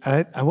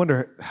 I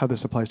wonder how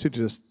this applies to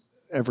just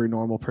every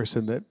normal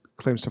person that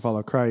claims to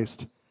follow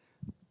Christ.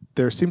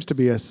 There seems to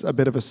be a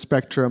bit of a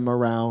spectrum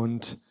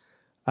around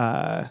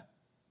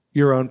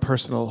your own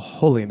personal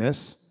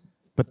holiness,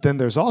 but then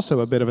there's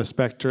also a bit of a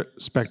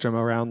spectrum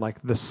around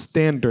like the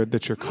standard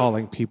that you're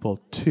calling people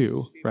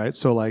to, right?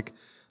 So like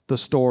the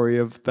story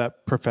of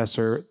that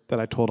professor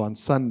that I told on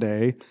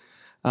Sunday,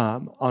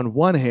 on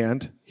one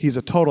hand, he's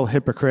a total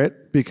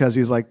hypocrite because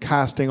he's like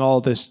casting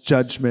all this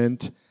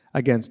judgment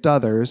against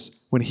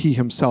others when he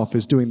himself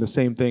is doing the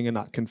same thing and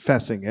not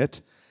confessing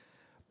it.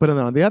 But then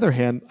on the other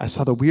hand, I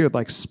saw the weird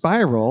like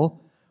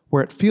spiral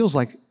where it feels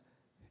like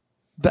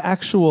the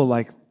actual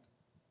like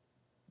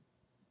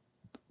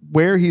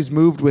where he's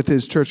moved with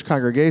his church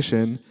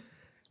congregation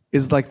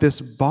is like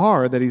this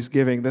bar that he's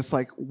giving that's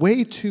like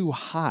way too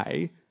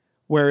high,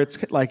 where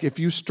it's like if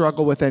you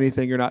struggle with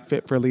anything, you're not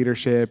fit for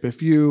leadership.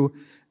 If you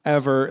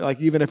ever, like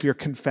even if you're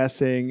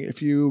confessing,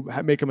 if you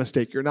make a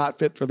mistake, you're not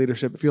fit for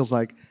leadership. It feels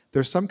like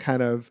there's some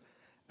kind of,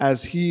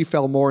 as he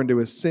fell more into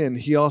his sin,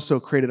 he also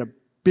created a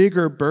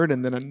bigger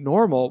burden than a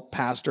normal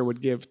pastor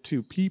would give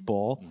to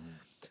people.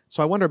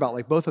 So I wonder about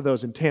like both of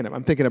those in tandem.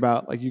 I'm thinking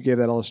about, like you gave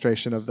that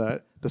illustration of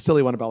the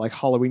silly one about like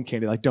Halloween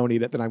candy, like don't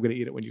eat it, then I'm going to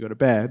eat it when you go to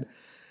bed.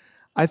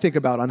 I think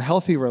about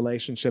unhealthy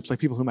relationships, like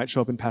people who might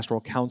show up in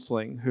pastoral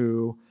counseling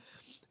who,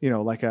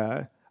 like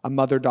a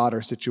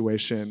mother-daughter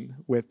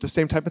situation with the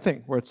same type of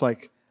thing, where it's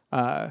like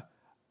a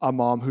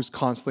mom who's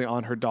constantly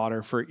on her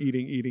daughter for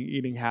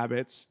eating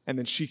habits, and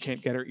then she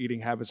can't get her eating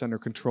habits under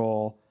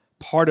control.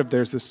 Part of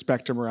there's this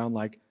spectrum around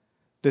like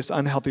this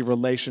unhealthy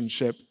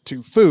relationship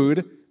to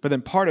food, but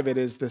then part of it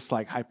is this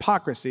like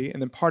hypocrisy, and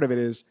then part of it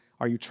is,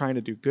 are you trying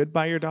to do good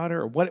by your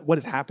daughter, or what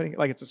is happening?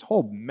 Like it's this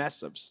whole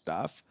mess of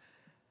stuff.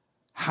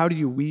 How do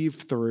you weave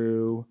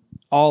through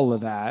all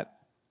of that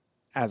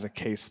as a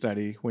case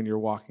study when you're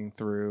walking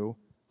through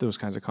those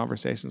kinds of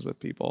conversations with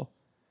people?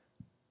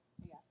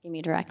 You're asking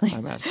me directly.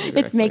 I'm asking you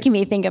directly. It's making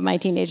me think of my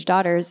teenage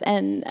daughters,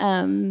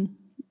 and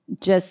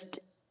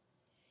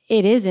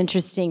it is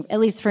interesting,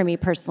 at least for me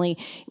personally,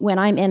 when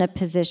I'm in a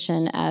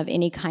position of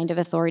any kind of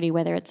authority,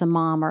 whether it's a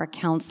mom or a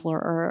counselor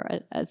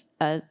or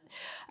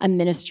a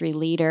ministry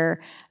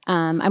leader,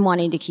 I'm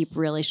wanting to keep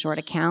really short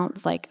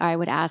accounts. Like I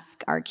would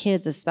ask our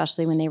kids,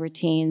 especially when they were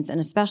teens, and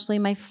especially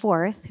my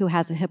fourth, who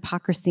has a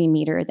hypocrisy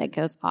meter that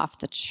goes off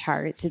the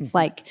charts. It's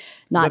like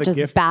not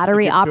just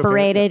battery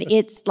operated,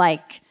 it's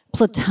like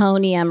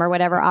plutonium or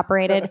whatever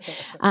operated.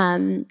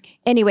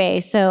 Anyway,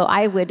 so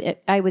I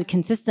would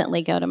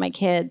consistently go to my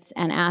kids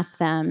and ask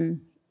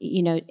them,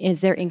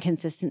 is there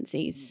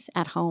inconsistencies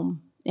at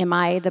home? Am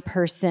I the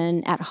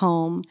person at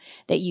home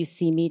that you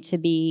see me to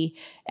be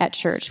at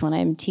church when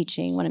I'm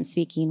teaching, when I'm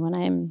speaking, when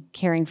I'm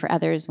caring for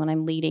others, when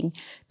I'm leading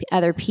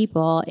other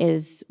people?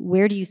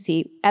 Where do you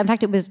see, in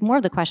fact, it was more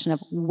of the question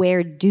of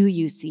where do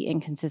you see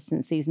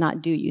inconsistencies,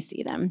 not do you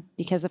see them?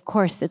 Because of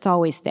course it's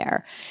always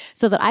there.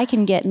 So that I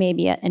can get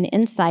maybe an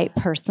insight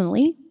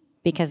personally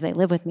because they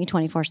live with me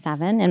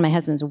 24/7, and my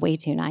husband's way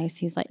too nice.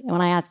 He's like,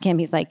 when I ask him,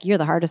 he's like, "You're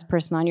the hardest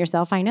person on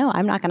yourself I know.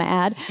 I'm not going to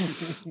add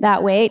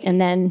that weight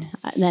and then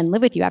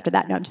live with you after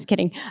that." No, I'm just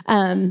kidding.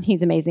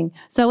 He's amazing.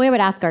 So we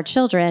would ask our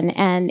children,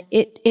 and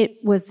it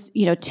was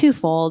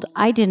twofold.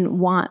 I didn't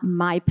want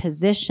my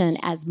position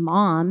as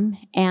mom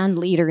and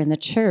leader in the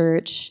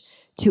church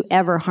to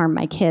ever harm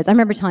my kids. I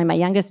remember telling my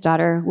youngest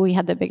daughter, we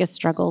had the biggest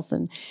struggles,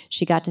 and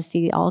she got to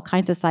see all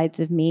kinds of sides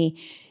of me.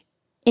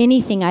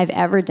 Anything I've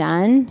ever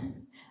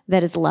done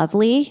that is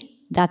lovely,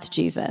 that's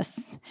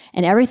Jesus.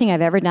 And everything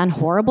I've ever done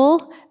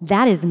horrible,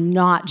 that is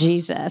not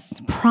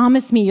Jesus.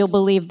 Promise me you'll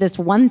believe this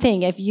one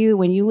thing.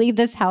 When you leave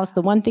this house,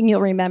 the one thing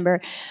you'll remember.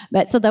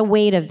 But so the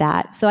weight of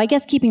that. So I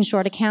guess keeping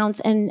short accounts,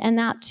 and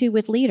that too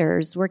with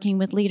leaders, working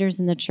with leaders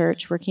in the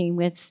church, working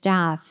with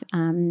staff.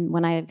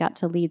 When I got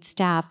to lead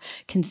staff,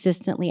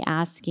 consistently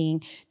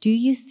asking, do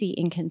you see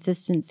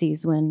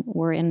inconsistencies when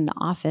we're in the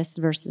office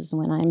versus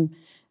when I'm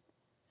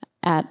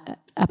at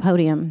a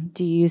podium?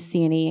 Do you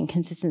see any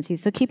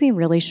inconsistencies? So keeping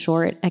really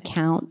short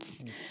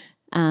accounts.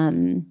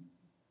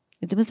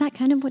 Was that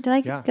kind of what, did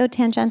I go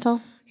tangential?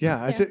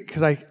 Yeah,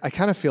 because I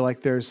kind of feel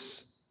like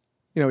there's,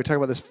 we talk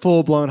about this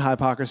full-blown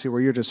hypocrisy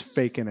where you're just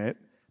faking it,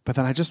 but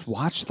then I just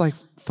watch like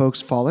folks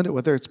fall into it,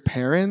 whether it's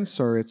parents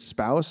or it's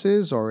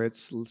spouses or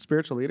it's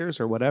spiritual leaders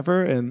or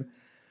whatever, and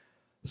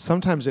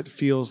sometimes it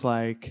feels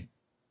like,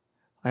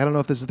 I don't know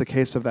if this is the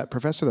case of that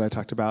professor that I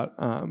talked about,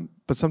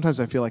 but sometimes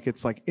I feel like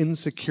it's like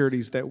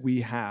insecurities that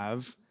we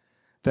have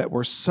that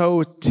we're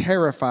so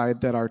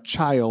terrified that our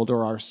child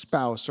or our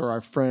spouse or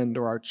our friend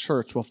or our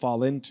church will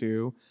fall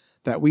into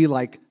that we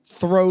like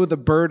throw the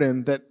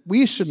burden that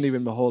we shouldn't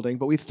even be holding,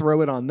 but we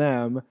throw it on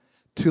them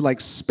to like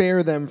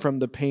spare them from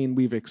the pain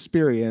we've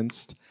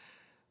experienced.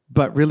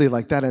 But really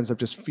like that ends up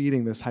just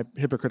feeding this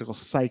hypocritical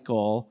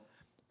cycle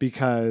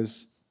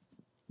because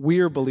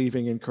we're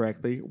believing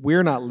incorrectly.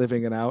 We're not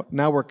living it out.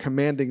 Now we're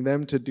commanding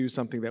them to do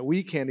something that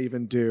we can't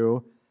even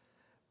do.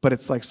 But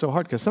it's like so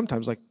hard because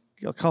sometimes, like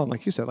Colin,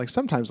 like you said, like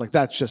sometimes like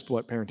that's just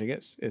what parenting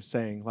is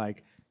saying,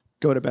 like,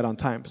 go to bed on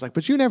time. It's like,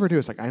 but you never do.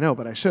 It's like, I know,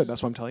 but I should.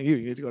 That's why I'm telling you.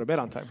 You need to go to bed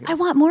on time. I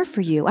want more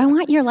for you. I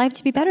want your life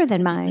to be better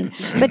than mine.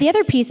 But the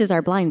other piece is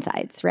our blind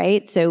sides,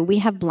 right? So we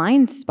have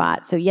blind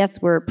spots. So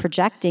yes, we're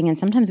projecting, and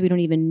sometimes we don't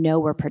even know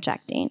we're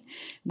projecting.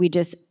 We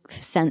just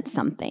sense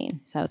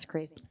something. So it's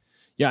crazy.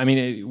 Yeah, I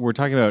mean, we're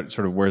talking about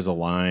sort of where's the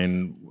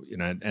line,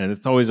 and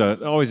it's always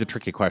a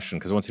tricky question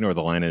because once you know where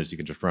the line is, you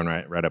can just run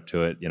right up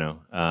to it,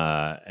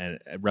 and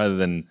rather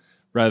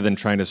than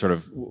trying to sort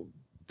of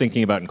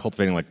thinking about and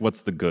cultivating like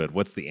what's the good,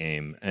 what's the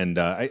aim, and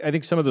I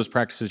think some of those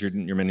practices you're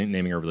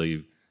naming are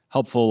really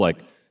helpful, like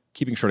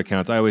keeping short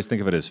accounts. I always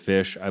think of it as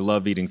fish. I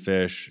love eating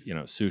fish,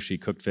 sushi,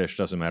 cooked fish,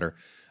 doesn't matter,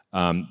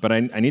 but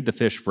I need the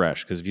fish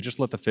fresh because if you just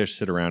let the fish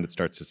sit around, it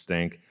starts to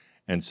stink.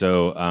 And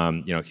so,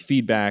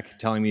 feedback,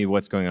 telling me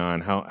what's going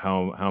on,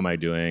 how am I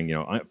doing,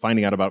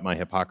 finding out about my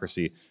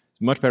hypocrisy.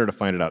 It's much better to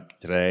find it out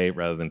today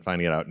rather than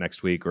finding it out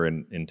next week or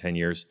in 10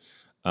 years.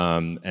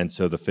 And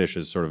so the fish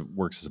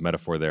works as a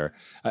metaphor there.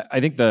 I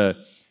think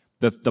the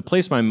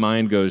place my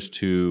mind goes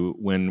to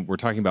when we're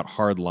talking about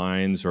hard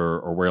lines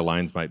or where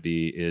lines might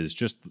be is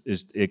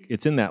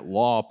it's in that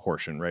law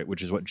portion, right,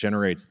 which is what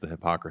generates the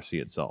hypocrisy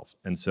itself.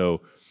 And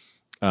so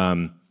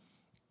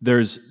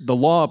the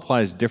law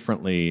applies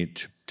differently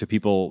to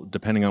people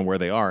depending on where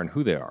they are and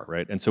who they are,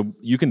 right? And so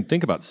you can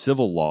think about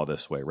civil law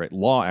this way, right?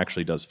 Law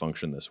actually does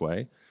function this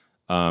way.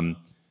 It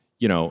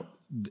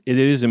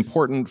is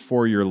important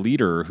for your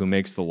leader who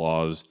makes the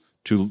laws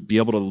to be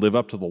able to live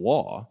up to the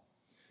law,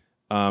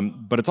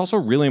 but it's also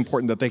really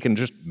important that they can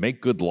just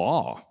make good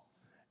law.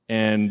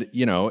 And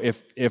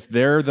if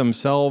they're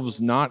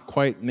themselves not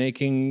quite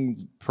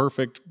making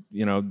perfect,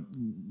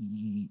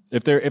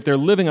 if they're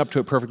living up to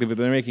it perfectly, but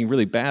they're making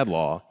really bad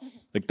law,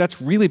 like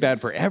that's really bad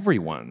for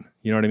everyone.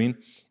 You know what I mean?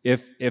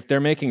 If they're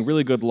making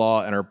really good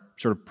law and are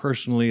sort of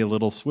personally a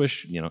little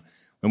swish,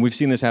 and we've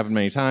seen this happen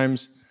many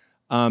times,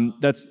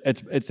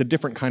 it's a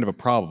different kind of a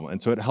problem. And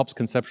so it helps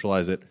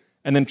conceptualize it.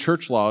 And then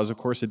church law is, of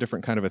course, a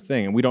different kind of a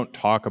thing. And we don't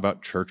talk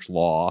about church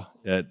law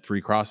at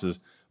Three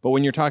Crosses. But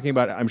when you're talking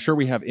about, I'm sure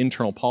we have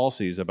internal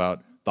policies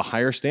about the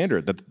higher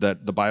standard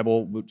that the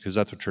Bible, because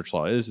that's what church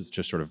law is. It's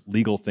just sort of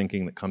legal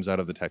thinking that comes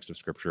out of the text of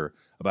Scripture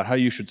about how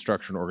you should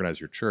structure and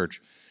organize your church.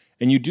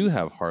 And you do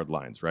have hard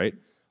lines, right?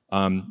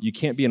 You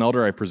can't be an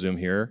elder, I presume,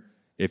 here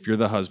if you're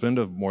the husband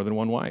of more than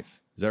one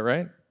wife. Is that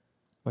right?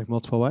 Like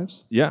multiple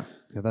wives? Yeah.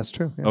 Yeah, that's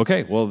true. Yeah.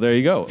 Okay, well, there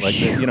you go. Like,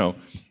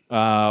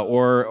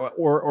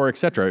 or et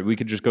cetera. We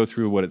could just go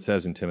through what it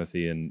says in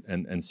Timothy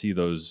and see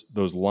those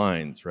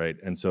lines, right?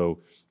 And so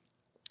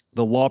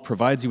the law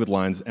provides you with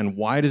lines. And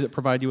why does it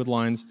provide you with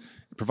lines?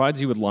 It provides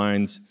you with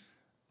lines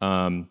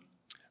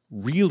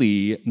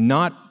really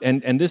not,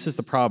 and this is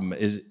the problem,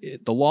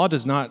 the law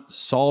does not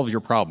solve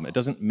your problem. It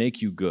doesn't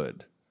make you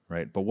good,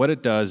 right? But what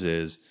it does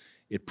is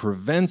it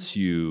prevents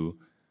you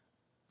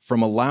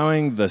from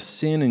allowing the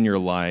sin in your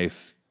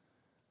life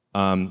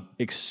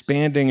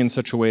expanding in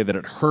such a way that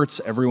it hurts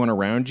everyone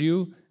around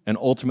you and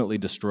ultimately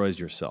destroys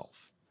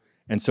yourself.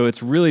 And so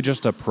it's really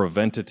just a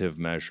preventative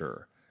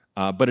measure.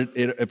 But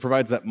it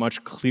provides that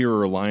much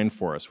clearer line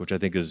for us, which I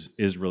think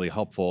is really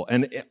helpful.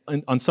 And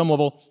on some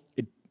level,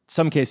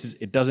 some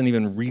cases, it doesn't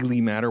even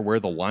really matter where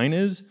the line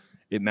is.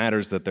 It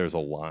matters that there's a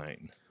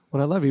line.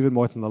 What I love even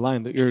more than the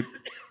line, that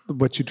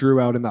what you drew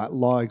out in that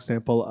law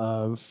example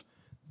of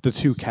the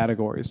two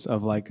categories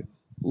of like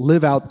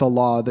live out the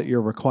law that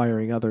you're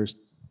requiring others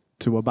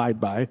to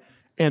abide by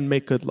and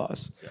make good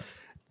laws.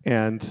 Yeah.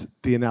 And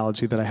the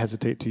analogy that I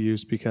hesitate to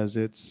use because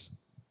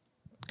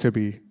could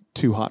be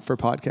too hot for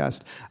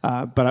podcast.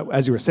 But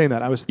as you were saying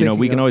that, I was thinking,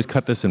 we can always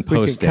cut this in post,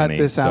 we can cut Danny,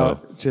 this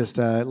out. Just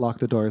lock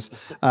the doors.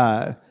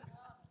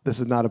 This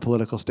is not a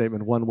political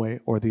statement one way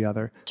or the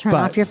other. Turn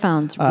off your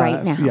phones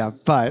right now. Yeah,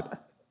 but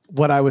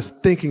what I was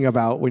thinking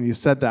about when you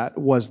said that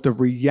was the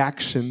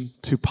reaction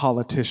to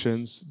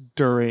politicians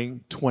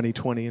during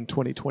 2020 and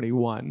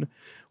 2021,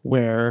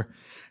 where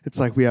it's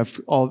like we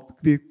have all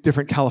the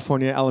different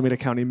California, Alameda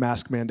County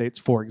mask mandates,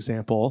 for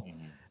example,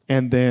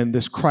 and then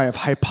this cry of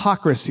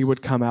hypocrisy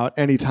would come out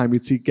anytime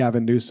you'd see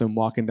Gavin Newsom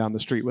walking down the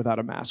street without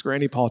a mask or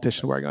any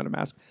politician wearing a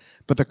mask.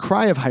 But the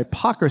cry of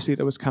hypocrisy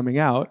that was coming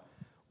out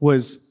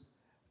was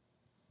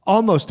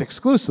almost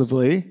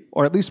exclusively,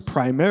 or at least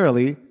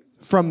primarily,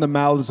 from the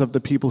mouths of the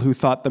people who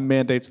thought the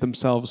mandates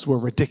themselves were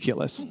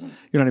ridiculous.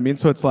 You know what I mean?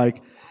 So it's like,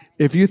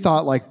 if you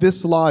thought like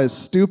this law is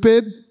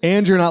stupid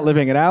and you're not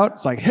living it out,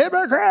 it's like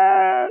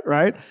hypocrite,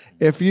 right?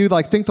 If you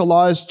like think the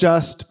law is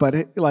just, but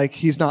like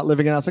he's not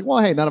living it out, it's like, well,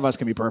 hey, none of us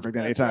can be perfect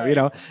anytime, you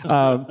know?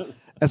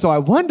 And so I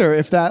wonder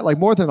if that, like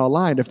more than a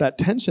line, if that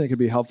tension could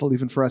be helpful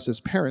even for us as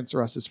parents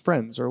or us as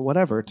friends or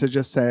whatever, to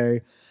just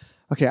say,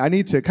 okay, I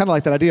need to kind of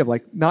like that idea of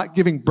like not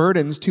giving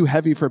burdens too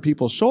heavy for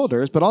people's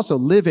shoulders, but also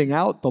living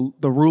out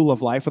the rule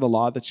of life or the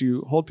law that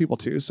you hold people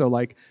to. So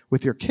like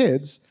with your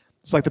kids,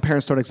 it's like the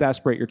parents don't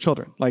exasperate your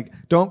children. Like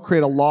don't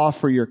create a law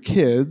for your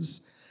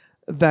kids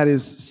that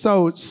is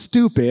so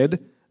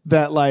stupid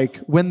that like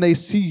when they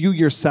see you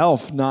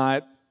yourself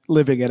not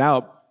living it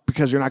out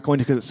because you're not going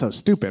to because it's so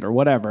stupid or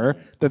whatever,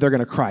 that they're going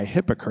to cry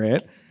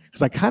hypocrite.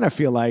 Because I kind of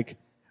feel like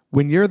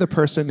when you're the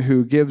person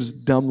who gives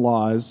dumb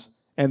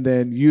laws and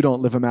then you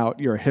don't live them out,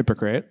 you're a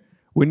hypocrite.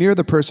 When you're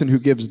the person who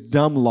gives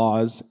dumb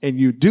laws and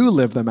you do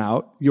live them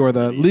out, you're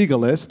the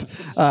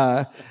legalist.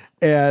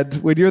 And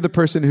when you're the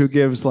person who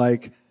gives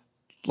like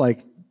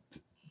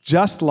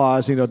just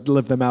laws,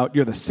 live them out,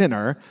 you're the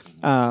sinner.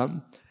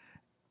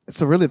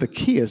 So really the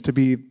key is to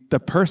be the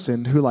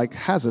person who like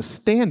has a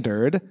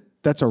standard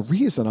that's a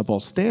reasonable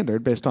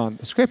standard based on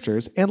the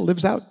scriptures and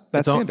lives out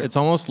that standard. It's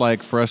almost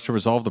like for us to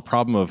resolve the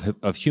problem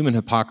of human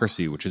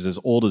hypocrisy, which is as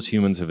old as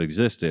humans have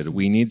existed,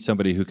 we need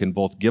somebody who can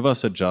both give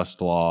us a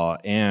just law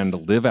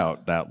and live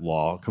out that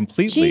law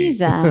completely.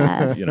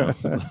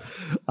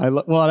 Jesus. I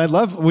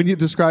love when you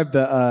describe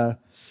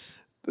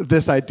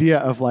this idea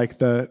of like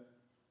the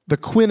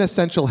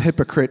quintessential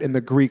hypocrite in the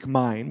Greek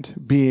mind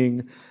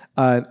being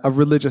a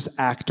religious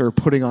actor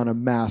putting on a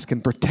mask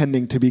and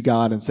pretending to be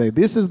God and say,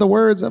 this is the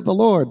words of the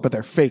Lord, but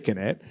they're faking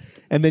it.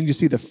 And then you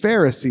see the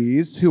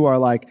Pharisees who are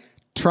like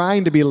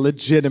trying to be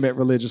legitimate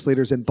religious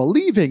leaders and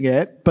believing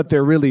it, but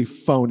they're really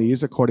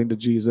phonies according to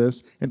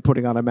Jesus and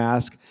putting on a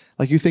mask.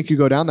 Like you think you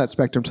go down that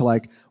spectrum to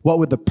like, what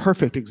would the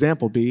perfect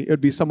example be? It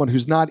would be someone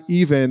who's not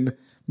even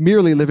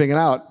merely living it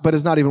out, but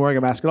is not even wearing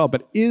a mask at all,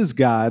 but is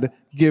God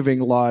giving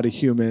law to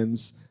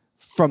humans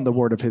from the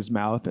word of his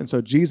mouth. And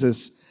so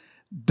Jesus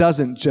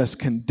doesn't just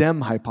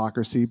condemn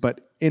hypocrisy,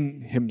 but in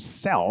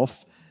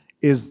himself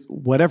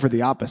is whatever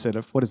the opposite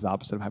of, what is the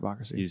opposite of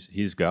hypocrisy?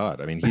 He's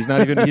God. I mean, he's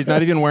not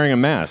even wearing a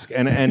mask.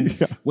 And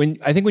yeah. when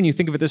you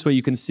think of it this way,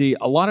 you can see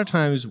a lot of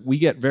times we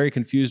get very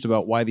confused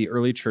about why the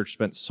early church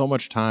spent so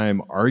much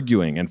time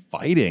arguing and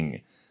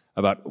fighting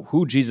about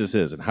who Jesus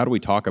is and how do we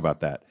talk about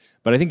that.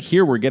 But I think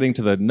here we're getting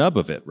to the nub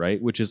of it,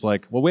 right? Which is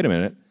like, well, wait a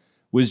minute.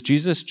 Was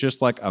Jesus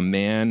just like a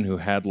man who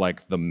had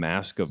like the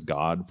mask of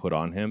God put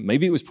on him?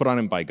 Maybe it was put on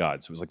him by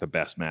God, so it was like the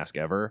best mask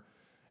ever.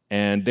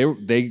 And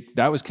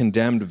that was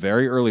condemned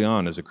very early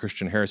on as a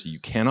Christian heresy. You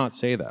cannot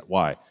say that.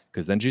 Why?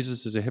 Because then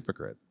Jesus is a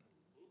hypocrite.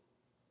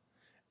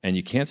 And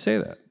you can't say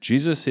that.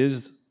 Jesus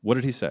is, what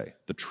did he say?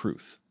 The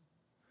truth.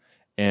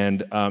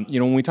 And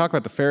when we talk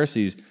about the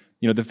Pharisees,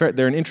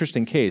 they're an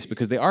interesting case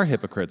because they are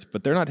hypocrites,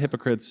 but they're not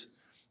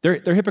hypocrites.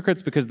 They're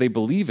hypocrites because they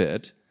believe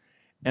it.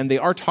 And they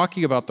are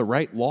talking about the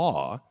right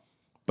law,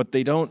 but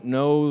they don't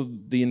know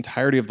the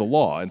entirety of the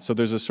law. And so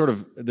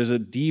there's a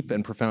deep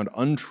and profound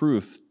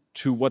untruth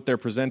to what they're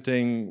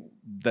presenting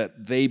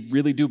that they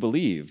really do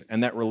believe.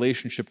 And that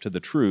relationship to the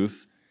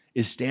truth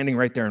is standing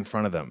right there in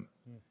front of them.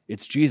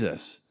 It's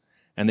Jesus.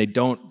 And they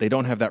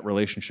don't have that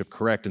relationship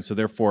correct. And so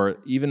therefore,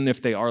 even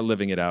if they are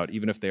living it out,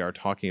 even if they are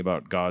talking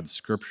about God's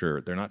scripture,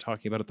 they're not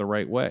talking about it the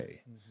right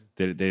way.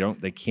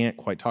 They can't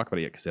quite talk about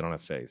it yet because they don't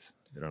have faith.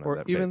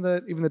 Or even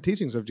the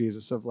teachings of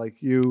Jesus of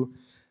like you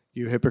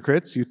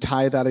hypocrites, you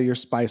tithe out of your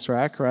spice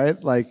rack, right?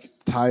 Like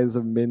tithes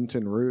of mint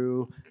and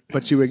rue,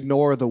 but you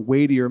ignore the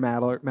weightier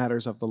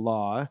matters of the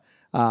law.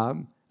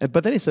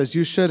 But then he says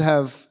you should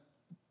have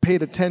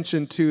paid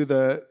attention to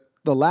the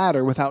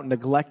latter without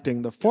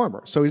neglecting the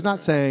former. So he's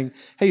not saying,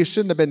 hey, you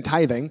shouldn't have been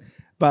tithing,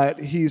 but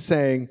he's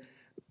saying,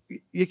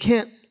 you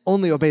can't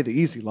only obey the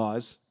easy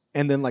laws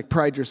and then like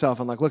pride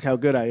yourself on like, look how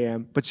good I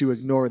am, but you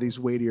ignore these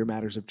weightier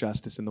matters of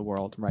justice in the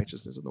world,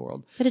 righteousness in the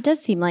world. But it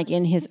does seem like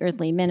in his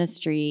earthly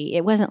ministry,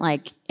 it wasn't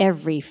like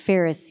every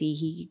Pharisee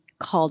he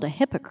called a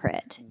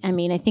hypocrite. I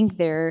mean, I think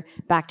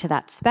back to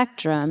that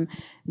spectrum,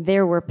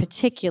 there were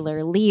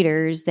particular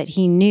leaders that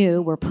he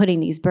knew were putting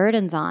these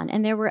burdens on,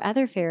 and there were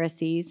other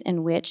Pharisees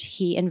in which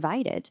he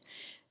invited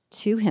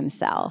to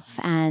himself,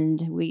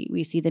 and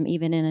we see them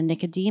even in a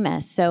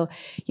Nicodemus. So,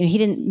 he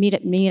didn't meet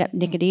up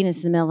Nicodemus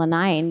in the middle of the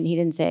night, and he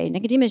didn't say,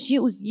 Nicodemus,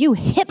 you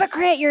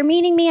hypocrite, you're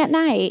meeting me at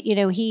night.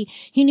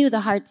 He knew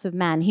the hearts of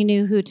men. He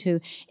knew who to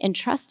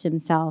entrust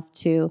himself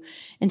to.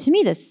 And to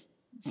me, this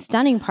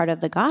stunning part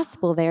of the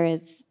gospel there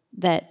is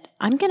that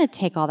I'm going to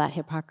take all that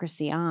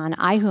hypocrisy on.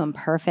 I, who am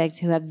perfect,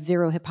 who have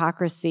zero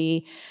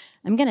hypocrisy,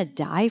 I'm going to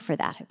die for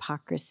that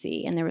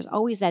hypocrisy. And there was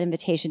always that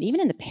invitation,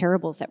 even in the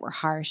parables that were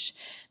harsh,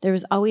 there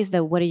was always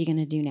what are you going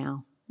to do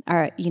now?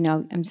 Or,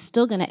 I'm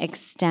still going to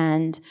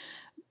extend,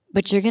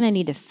 but you're going to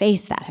need to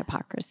face that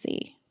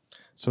hypocrisy.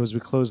 So as we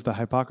close the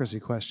hypocrisy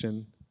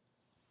question,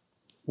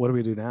 what do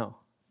we do now?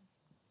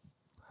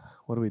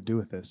 What do we do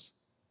with this?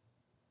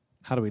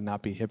 How do we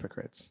not be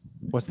hypocrites?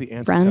 What's the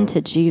antidote? Run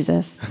to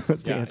Jesus.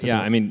 What's the antidote?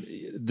 Yeah, I mean,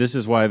 this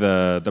is why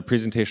the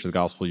presentation of the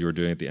gospel you were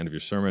doing at the end of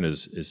your sermon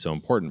is so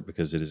important,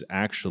 because it is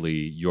actually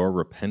your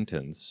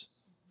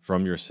repentance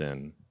from your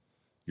sin,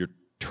 you're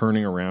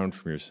turning around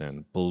from your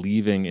sin,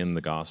 believing in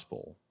the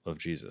gospel of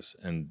Jesus,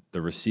 and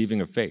the receiving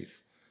of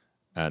faith,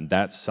 and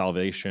that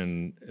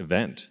salvation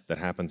event that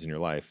happens in your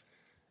life,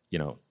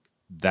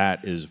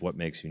 that is what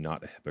makes you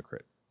not a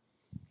hypocrite.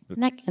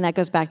 And that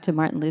goes back to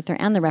Martin Luther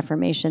and the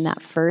Reformation,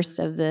 that first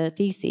of the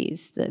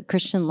theses. The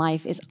Christian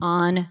life is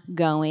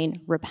ongoing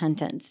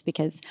repentance,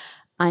 because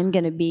I'm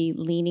going to be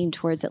leaning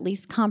towards at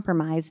least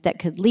compromise that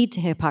could lead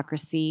to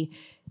hypocrisy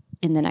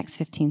in the next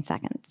 15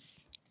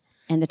 seconds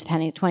and the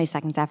 20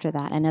 seconds after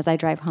that, and as I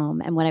drive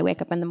home and when I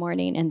wake up in the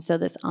morning. And so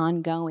this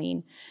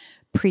ongoing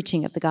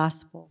preaching of the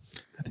gospel.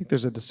 I think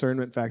there's a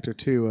discernment factor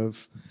too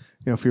of,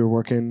 if you're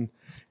working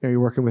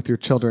with your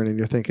children and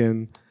you're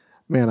thinking,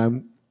 man,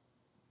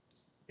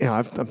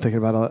 I'm thinking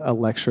about a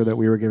lecture that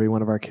we were giving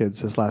one of our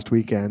kids this last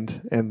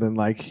weekend, and then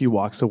he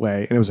walks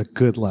away, and it was a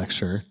good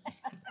lecture,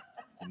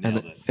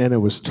 and it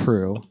was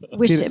true.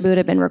 Wish it would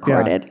have been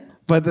recorded. Yeah.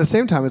 But at the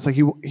same time, it's like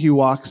he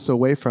walks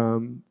away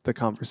from the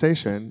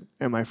conversation,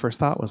 and my first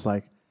thought was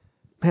like,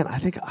 man, I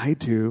think I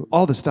do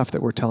all the stuff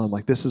that we're telling him,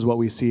 like, this is what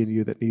we see in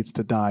you that needs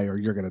to die, or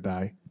you're going to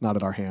die, not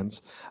at our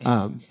hands.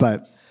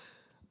 But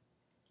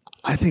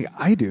I think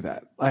I do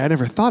that. I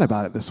never thought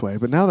about it this way,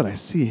 but now that I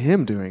see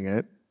him doing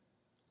it,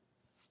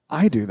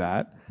 I do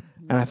that.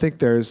 And I think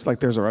there's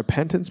a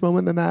repentance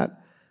moment in that,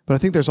 but I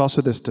think there's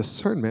also this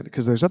discernment,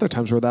 because there's other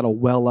times where that'll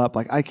well up,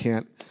 like I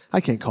can't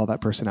call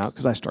that person out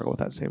because I struggle with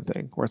that same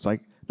thing, where it's like,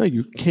 no,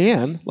 you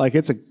can,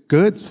 it's a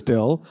good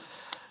still,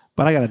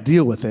 but I got to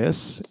deal with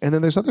this. And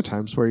then there's other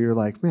times where you're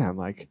like, man,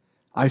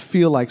 I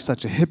feel like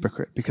such a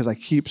hypocrite because I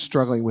keep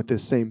struggling with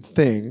this same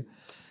thing,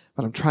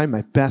 but I'm trying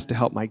my best to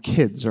help my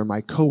kids or my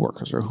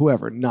coworkers or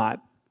whoever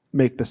not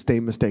make the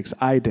same mistakes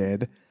I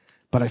did.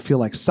 But I feel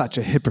like such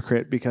a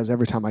hypocrite because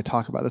every time I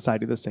talk about this, I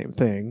do the same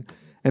thing.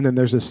 And then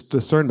there's this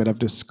discernment of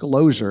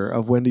disclosure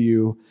of when do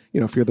you,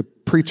 if you're the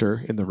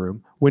preacher in the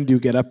room, when do you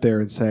get up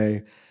there and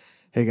say,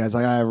 hey guys,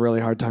 I have a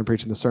really hard time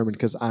preaching the sermon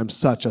because I'm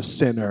such a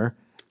sinner.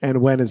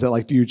 And when is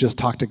it do you just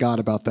talk to God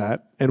about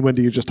that? And when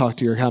do you just talk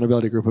to your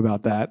accountability group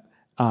about that?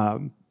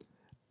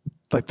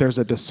 There's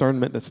a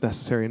discernment that's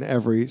necessary in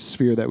every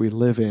sphere that we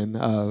live in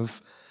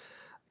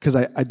because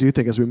I do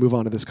think as we move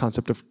on to this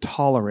concept of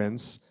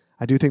tolerance,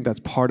 I do think that's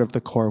part of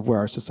the core of where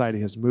our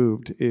society has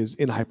moved, is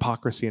in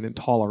hypocrisy and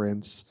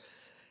intolerance.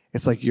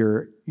 It's like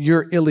you're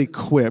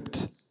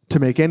ill-equipped to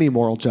make any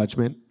moral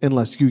judgment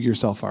unless you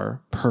yourself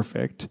are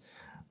perfect,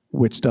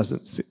 which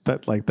doesn't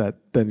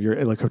then you're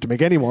ill-equipped to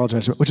make any moral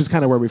judgment, which is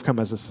kind of where we've come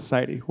as a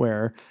society,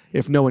 where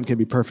if no one can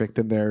be perfect,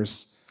 then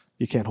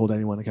you can't hold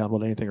anyone accountable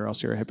to anything, or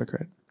else you're a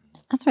hypocrite.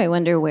 That's why I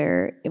wonder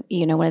where,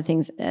 one of the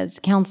things as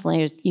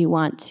counselors you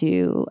want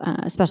to,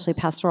 especially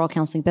pastoral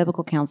counseling,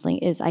 biblical counseling,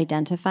 is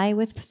identify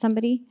with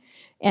somebody.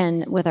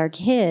 And with our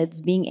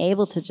kids, being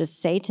able to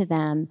just say to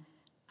them,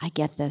 I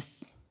get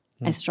this.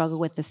 I struggle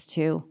with this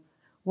too.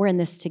 We're in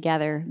this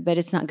together, but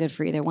it's not good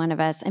for either one of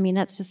us. I mean,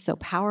 that's just so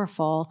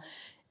powerful.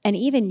 And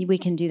even we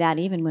can do that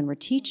even when we're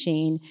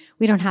teaching.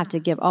 We don't have to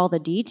give all the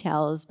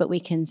details, but we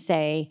can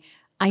say,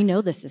 I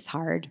know this is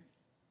hard.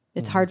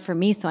 It's hard for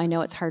me, so I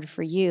know it's hard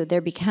for you. There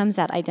becomes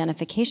that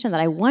identification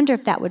that I wonder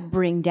if that would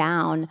bring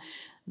down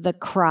the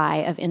cry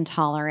of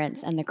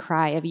intolerance and the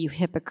cry of you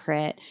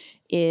hypocrite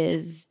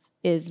is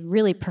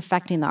really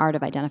perfecting the art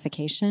of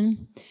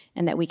identification,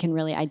 and that we can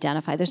really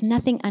identify. There's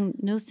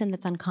no sin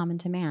that's uncommon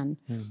to man.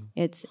 Mm-hmm.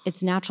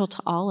 It's natural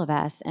to all of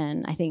us,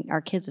 and I think our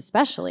kids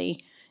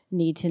especially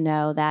need to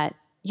know that,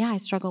 I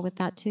struggle with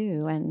that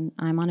too, and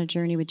I'm on a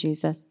journey with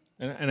Jesus.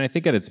 And I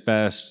think at its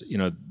best,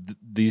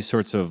 these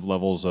sorts of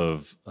levels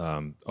of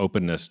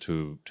openness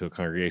to a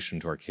congregation,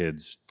 to our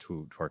kids,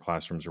 to our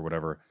classrooms or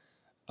whatever,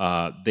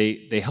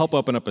 they help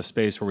open up a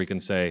space where we can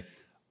say,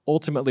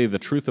 ultimately, the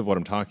truth of what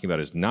I'm talking about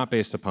is not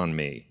based upon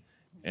me,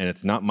 and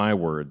it's not my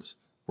words.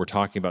 We're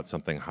talking about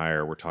something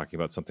higher. We're talking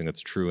about something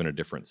that's true in a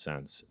different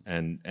sense.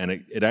 And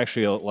it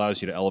actually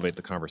allows you to elevate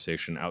the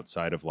conversation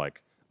outside of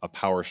like a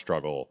power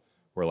struggle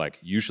where like,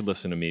 you should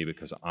listen to me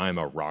because I'm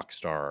a rock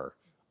star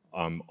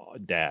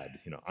dad.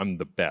 I'm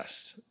the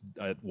best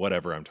at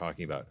whatever I'm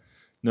talking about.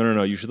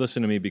 No. You should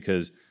listen to me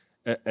because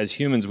as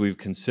humans, we've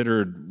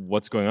considered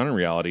what's going on in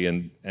reality,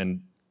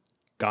 and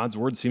God's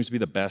word seems to be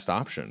the best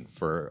option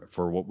for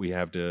what we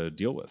have to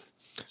deal with.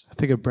 I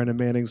think of Brendan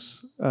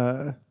Manning's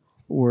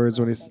words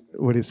when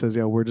he says,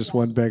 we're just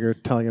one beggar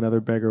telling another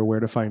beggar where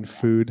to find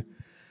food.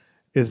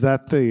 Is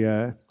that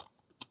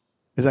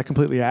is that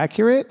completely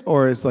accurate,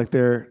 or is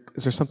there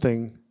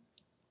something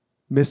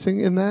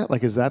missing in that?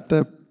 Like, is that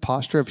the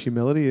posture of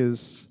humility?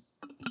 Is,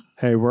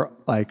 hey, we're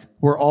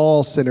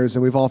all sinners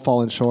and we've all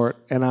fallen short,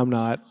 and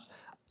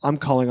I'm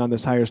calling on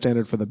this higher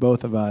standard for the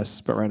both of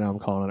us, but right now I'm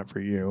calling on it for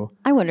you.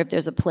 I wonder if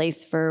there's a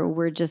place for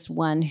we're just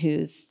one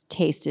who's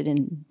tasted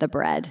in the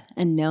bread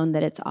and known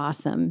that it's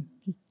awesome,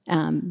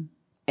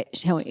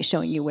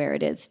 showing you where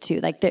it is too.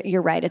 Like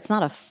you're right, it's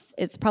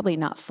probably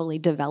not fully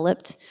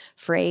developed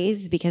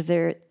phrase, because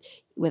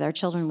with our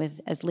children,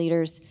 as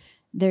leaders,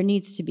 there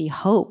needs to be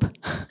hope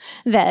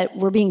that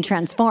we're being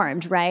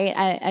transformed, right?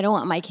 I don't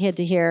want my kid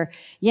to hear,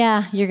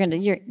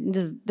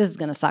 this is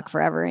gonna suck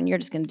forever, and you're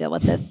just gonna deal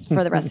with this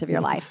for the rest of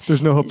your life.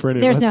 There's no hope for any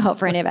of us. There's no hope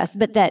for any of us.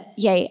 But that,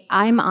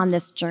 I'm on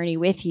this journey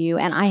with you,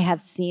 and I have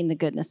seen the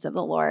goodness of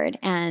the Lord,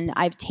 and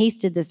I've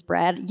tasted this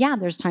bread. Yeah,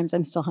 there's times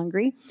I'm still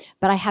hungry,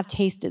 but I have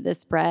tasted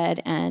this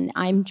bread, and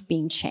I'm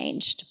being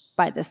changed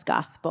by this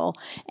gospel,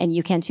 and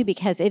you can too,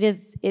 because it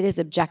is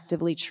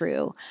objectively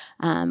true.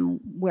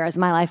 Whereas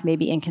my life may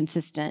be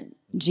inconsistent,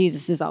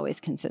 Jesus is always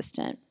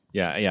consistent.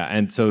 Yeah,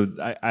 and so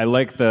I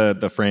like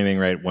the framing,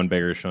 right? One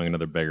beggar showing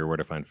another beggar where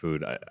to find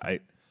food. I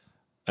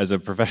as a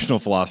professional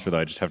philosopher, though,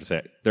 I just have to say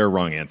there are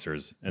wrong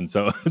answers, and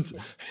so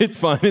it's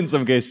fun in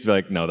some cases to be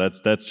like, no,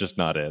 that's just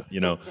not it.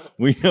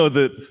 We know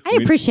that. I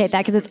appreciate that,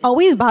 because it's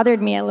always bothered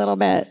me a little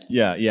bit.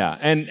 Yeah,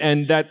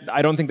 and that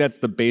I don't think that's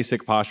the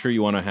basic posture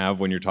you want to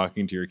have when you're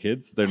talking to your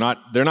kids. They're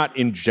not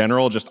in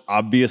general just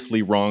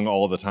obviously wrong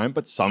all the time,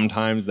 but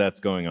sometimes that's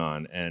going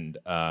on, and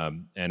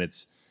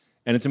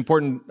it's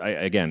important.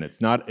 Again,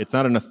 it's not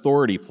an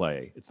authority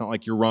play. It's not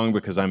like you're wrong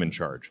because I'm in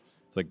charge.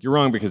 It's like you're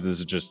wrong because this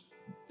is just.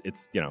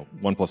 It's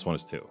 1 + 1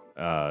 is 2.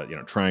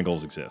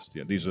 Triangles exist.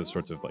 These are the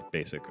sorts of like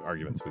basic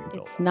arguments we can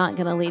build. It's not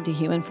going to lead to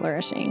human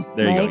flourishing.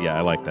 There you right? go. Yeah, I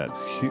like that.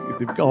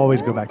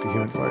 Always go back to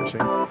human flourishing.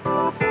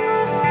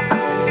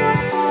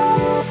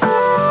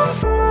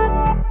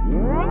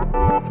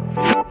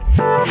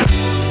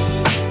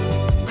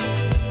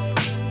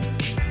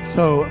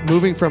 So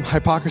moving from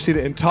hypocrisy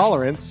to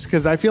intolerance,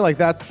 because I feel like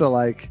that's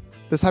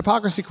this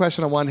hypocrisy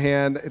question on one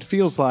hand, it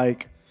feels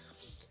like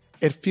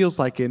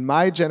in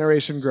my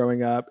generation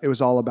growing up, it was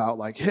all about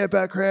like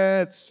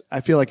hypocrites. I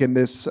feel like in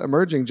this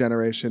emerging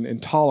generation,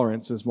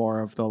 intolerance is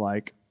more of the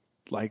like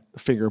the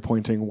finger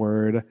pointing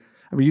word.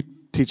 I mean, you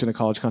teach in a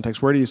college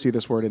context. Where do you see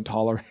this word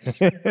intolerant?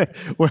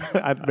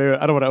 I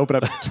don't want to open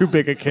up too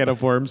big a can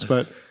of worms,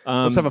 but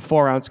let's have a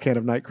 4-ounce can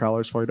of night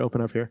crawlers for you to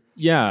open up here.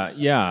 Yeah.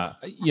 The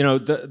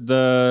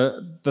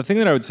thing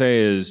that I would say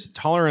is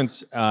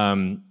tolerance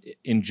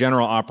in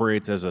general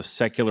operates as a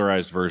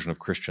secularized version of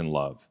Christian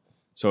love.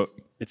 So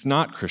it's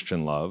not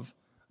Christian love,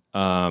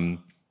 and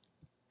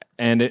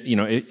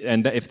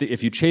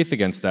if you chafe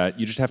against that,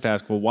 you just have to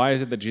ask, well, why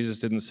is it that Jesus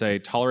didn't say,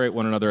 "Tolerate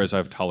one another as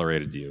I've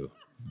tolerated you"?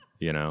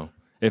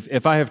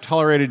 If I have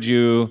tolerated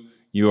you,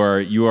 you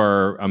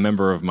are a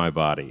member of my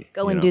body.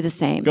 Go and do the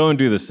same. Go and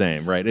do the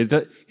same, right? He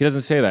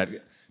doesn't say that.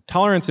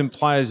 Tolerance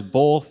implies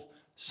both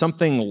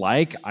something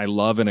like I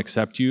love and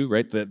accept you,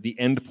 right? The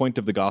end point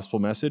of the gospel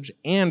message,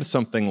 and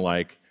something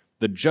like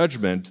the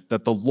judgment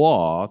that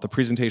the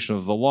presentation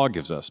of the law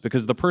gives us.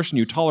 Because the person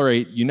you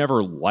tolerate, you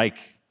never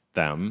like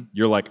them.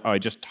 You're like, oh, I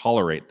just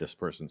tolerate this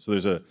person.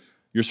 So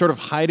you're sort of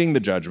hiding the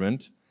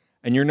judgment,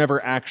 and you're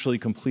never actually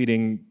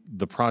completing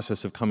the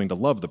process of coming to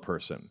love the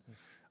person.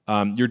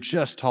 You're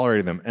just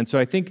tolerating them. And so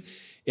I think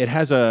it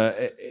has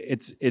as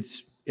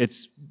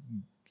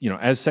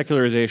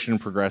secularization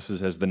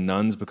progresses, as the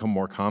nuns become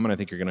more common, I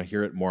think you're going to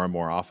hear it more and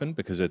more often,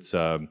 because it's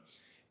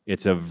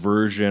a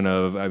version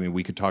of,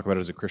 we could talk about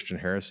it as a Christian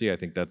heresy. I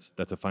think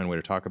that's a fine way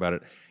to talk about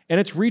it. And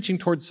it's reaching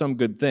towards some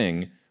good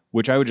thing,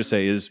 which I would just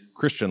say is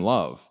Christian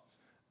love.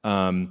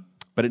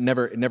 But it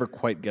never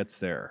quite gets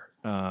there.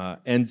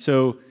 And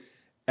so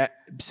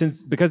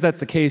because that's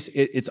the case,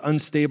 it's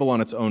unstable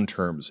on its own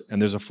terms.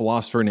 And there's a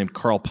philosopher named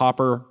Karl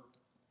Popper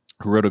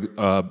who wrote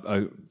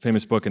a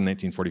famous book in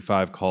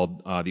 1945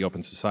 called The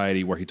Open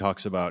Society, where he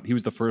talks about, he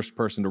was the first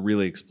person to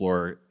really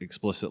explore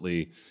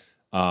explicitly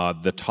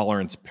the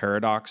tolerance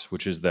paradox,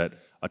 which is that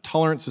a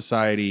tolerant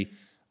society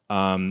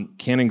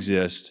can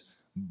exist,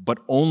 but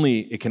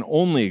it can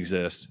only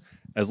exist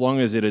as long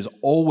as it is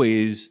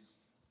always,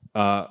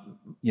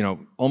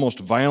 almost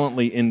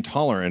violently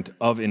intolerant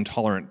of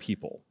intolerant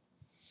people.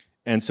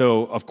 And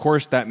so, of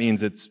course, that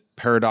means it's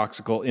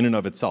paradoxical in and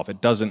of itself.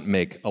 It doesn't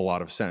make a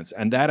lot of sense.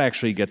 And that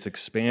actually gets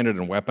expanded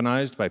and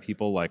weaponized by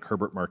people like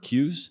Herbert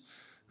Marcuse,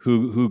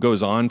 who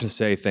goes on to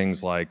say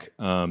things like,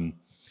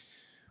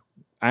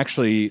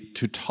 actually,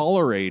 to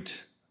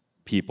tolerate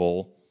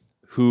people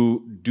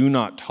who do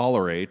not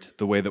tolerate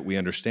the way that we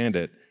understand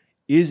it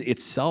is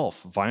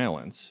itself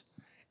violence.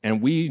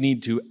 And we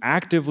need to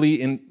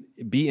actively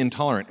be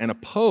intolerant and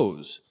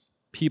oppose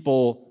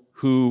people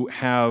who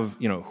have,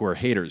 who are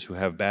haters, who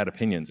have bad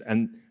opinions.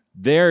 And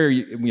there,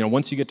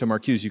 once you get to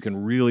Marcuse, you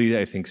can really,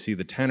 I think, see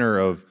the tenor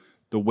of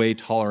the way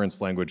tolerance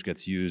language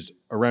gets used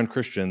around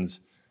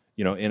Christians,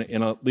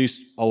 in at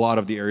least a lot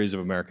of the areas of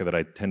America that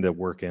I tend to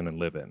work in and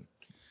live in.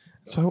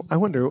 So I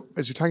wonder,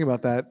 as you're talking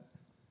about that,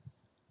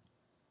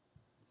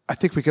 I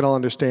think we can all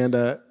understand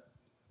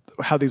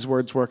how these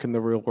words work in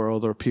the real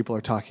world, or people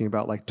are talking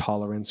about like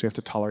tolerance. We have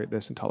to tolerate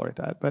this and tolerate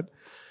that. But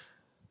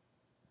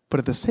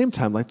at the same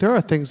time, like there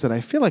are things that I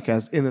feel like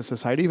as in a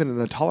society, even in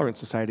a tolerant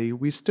society,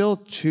 we still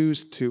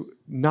choose to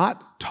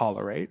not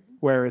tolerate,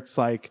 where it's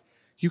like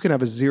you can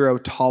have a zero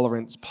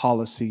tolerance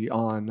policy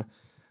on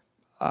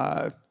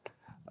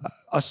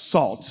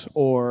assault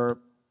or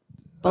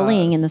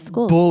bullying in the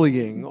schools.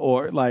 Bullying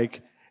or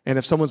like, and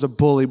if someone's a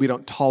bully, we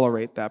don't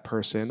tolerate that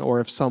person. Or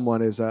if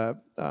someone is a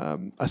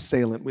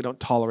assailant, we don't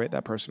tolerate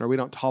that person. Or we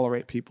don't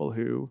tolerate people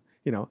who,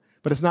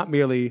 but it's not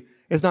merely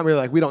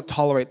like we don't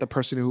tolerate the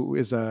person who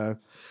is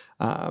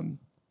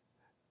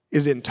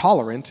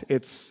intolerant.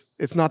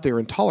 It's not their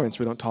intolerance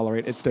we don't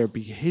tolerate, it's their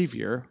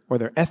behavior or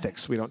their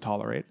ethics we don't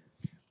tolerate.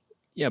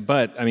 Yeah,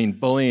 but I mean,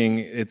 bullying,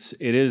 it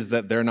is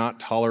that they're not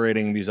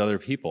tolerating these other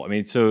people. I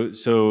mean,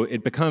 so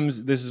it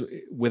becomes, this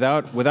is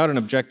without an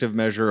objective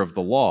measure of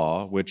the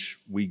law, which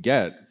we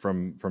get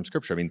from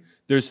Scripture. I mean,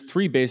 there's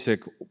three basic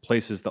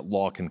places that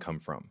law can come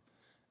from.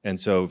 And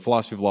so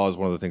philosophy of law is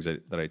one of the things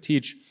that I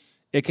teach.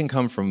 It can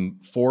come from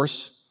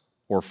force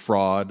or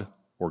fraud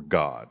or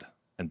God.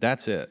 And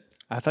that's it.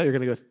 I thought you were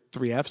going to go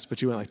 3 F's,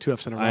 but you went like 2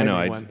 F's in a row. I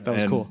know. One. That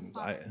was cool.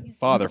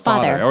 Father.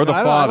 Father. Or the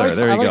Father.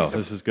 There you go.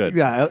 This is good.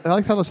 Yeah, I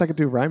liked how the second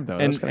 2 rhymed, though.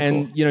 And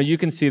cool. You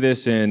can see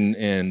this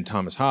in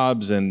Thomas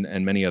Hobbes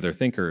and many other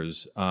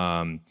thinkers.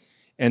 And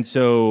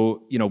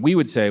so, we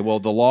would say, well,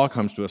 the law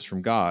comes to us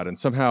from God. And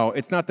somehow,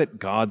 it's not that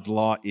God's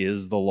law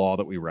is the law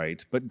that we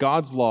write, but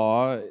God's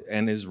law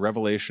and his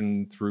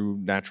revelation through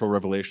natural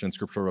revelation and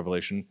scriptural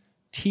revelation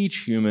teach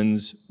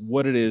humans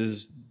what it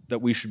is that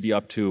we should be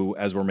up to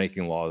as we're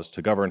making laws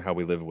to govern how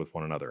we live with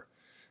one another.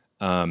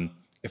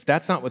 If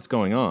that's not what's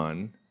going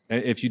on,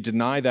 if you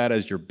deny that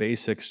as your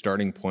basic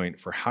starting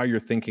point for how you're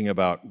thinking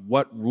about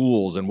what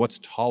rules and what's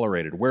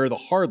tolerated, where the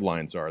hard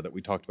lines are that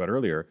we talked about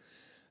earlier,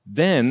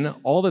 then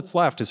all that's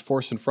left is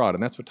force and fraud.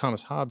 And that's what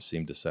Thomas Hobbes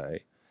seemed to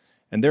say.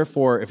 And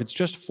therefore, if it's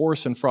just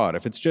force and fraud,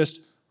 if it's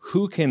just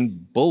who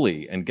can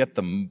bully and get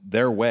them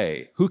their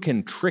way, who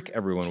can trick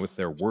everyone with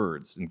their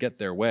words and get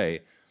their way,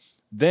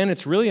 then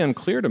it's really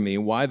unclear to me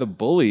why the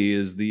bully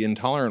is the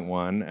intolerant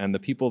one and the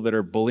people that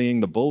are bullying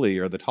the bully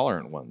are the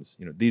tolerant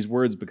ones. These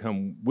words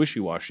become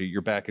wishy-washy.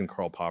 You're back in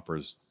Karl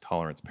Popper's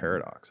tolerance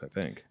paradox, I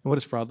think. And what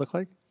does fraud look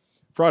like?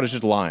 Fraud is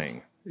just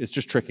lying. It's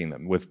just tricking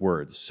them with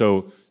words.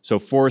 So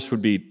force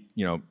would be,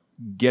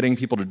 getting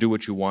people to do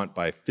what you want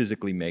by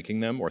physically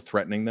making them or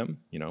threatening them,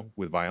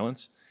 with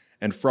violence.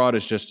 And fraud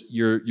is just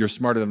you're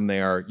smarter than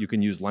they are. You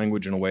can use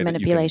language in a way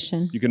that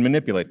you can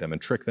manipulate them and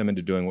trick them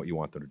into doing what you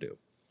want them to do.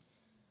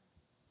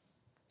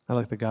 I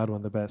like the God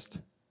one the best.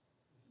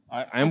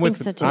 I'm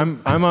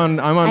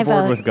on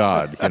board with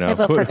God. I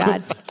vote for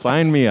God.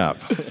 Sign me up.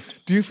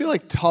 Do you feel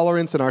like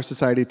tolerance in our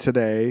society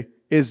today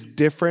is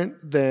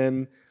different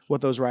than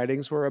what those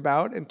writings were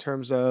about in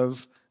terms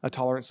of a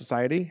tolerant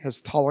society?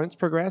 Has tolerance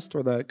progressed,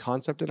 or the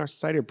concept in our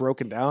society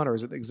broken down, or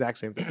is it the exact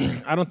same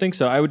thing? I don't think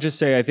so. I would just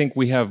say I think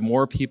we have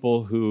more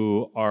people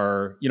who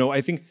are,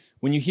 I think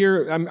when you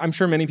hear, I'm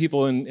sure many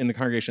people in the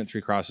congregation at Three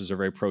Crosses are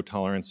very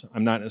pro-tolerance. I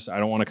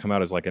don't want to come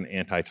out as like an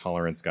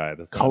anti-tolerance guy.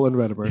 That's Colin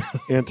Redemer,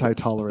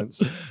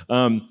 anti-tolerance.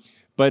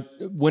 But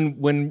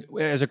when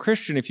as a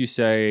Christian, if you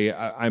say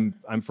I'm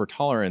for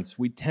tolerance,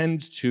 we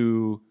tend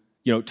to,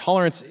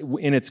 tolerance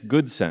in its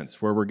good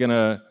sense, where we're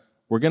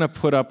gonna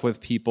put up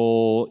with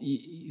people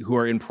who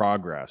are in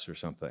progress or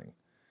something.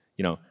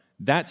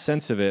 That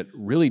sense of it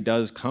really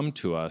does come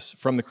to us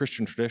from the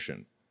Christian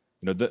tradition.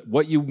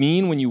 What you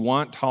mean when you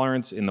want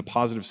tolerance in the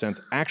positive sense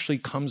actually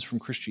comes from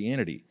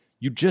Christianity.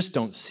 You just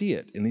don't see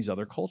it in these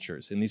other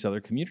cultures, in these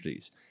other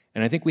communities.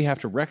 And I think we have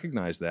to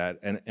recognize that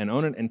and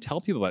own it and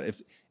tell people about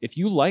it. If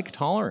you like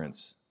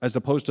tolerance, as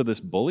opposed to this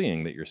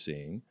bullying that you're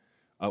seeing,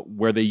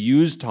 where they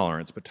use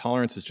tolerance, but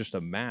tolerance is just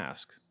a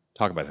mask,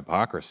 talk about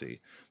hypocrisy,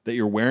 that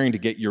you're wearing to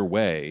get your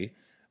way,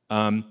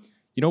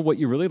 what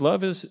you really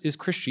love is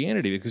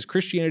Christianity, because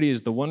Christianity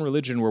is the one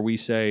religion where we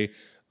say,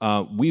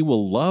 we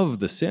will love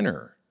the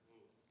sinner,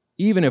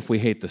 even if we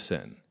hate the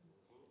sin.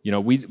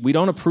 We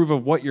don't approve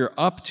of what you're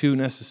up to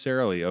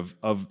necessarily, of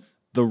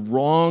the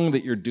wrong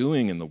that you're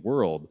doing in the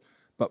world,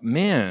 but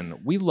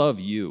man, we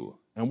love you,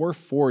 and we're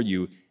for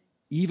you,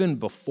 even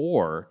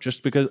before,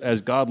 just because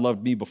as God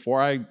loved me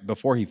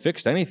before he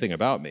fixed anything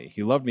about me,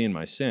 he loved me in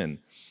my sin.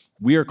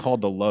 We are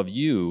called to love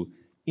you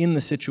in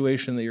the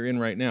situation that you're in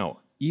right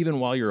now, even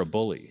while you're a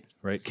bully,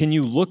 right? Can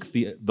you look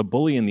the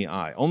bully in the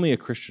eye? Only a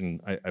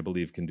Christian, I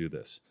believe, can do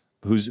this,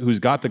 who's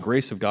got the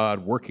grace of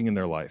God working in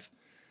their life,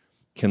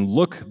 can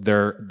look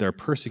their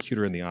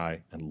persecutor in the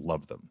eye and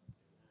love them.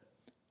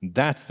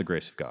 That's the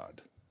grace of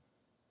God.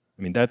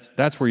 I mean,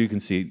 that's where you can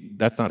see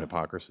that's not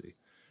hypocrisy,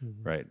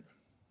 right?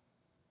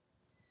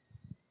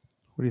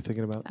 What are you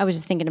thinking about? I was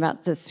just thinking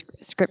about this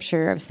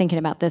scripture. I was thinking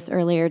about this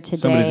earlier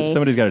today.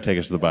 Somebody's got to take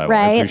us to the Bible. Right?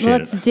 I appreciate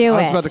Let's it. do it.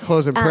 I was about to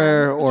close in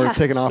prayer or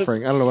take an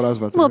offering. I don't know what I was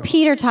about to Well, do.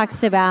 Peter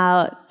talks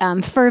about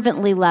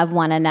fervently love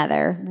one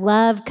another.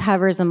 Love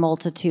covers a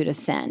multitude of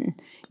sin.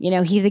 You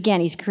know,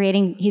 he's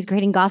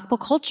creating gospel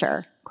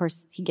culture. Of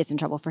course, he gets in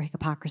trouble for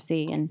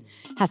hypocrisy and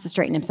has to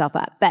straighten himself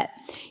up. But,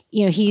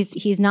 you know,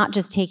 he's not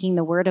just taking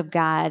the word of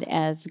God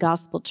as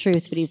gospel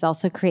truth, but he's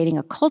also creating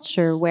a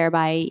culture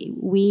whereby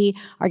we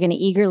are going to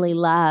eagerly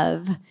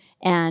love,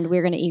 and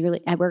we're going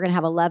to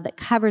have a love that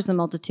covers a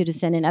multitude of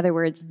sin. In other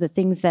words, the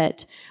things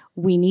that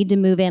we need to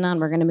move in on,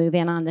 we're going to move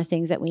in on. The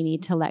things that we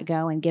need to let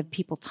go and give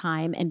people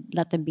time and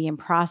let them be in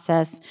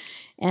process.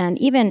 And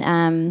even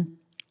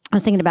I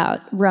was thinking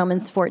about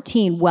Romans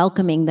 14,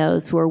 welcoming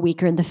those who are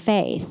weaker in the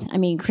faith. I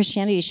mean,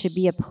 Christianity should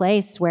be a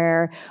place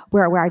where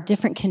our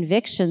different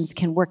convictions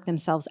can work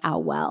themselves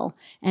out well,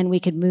 and we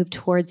could move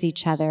towards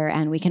each other,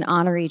 and we can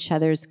honor each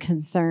other's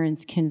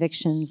concerns,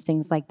 convictions,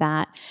 things like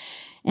that.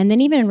 And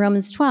then even in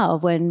Romans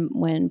 12,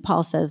 when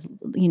Paul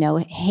says, you know,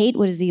 hate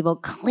what is evil,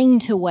 cling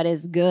to what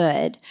is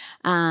good,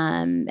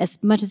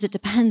 as much as it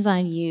depends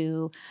on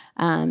you,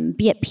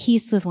 be at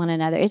peace with one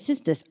another. It's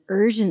just this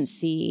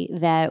urgency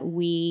that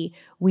we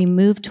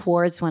move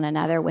towards one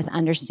another with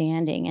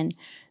understanding. And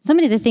so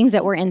many of the things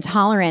that we're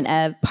intolerant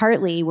of,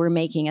 partly we're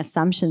making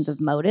assumptions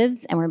of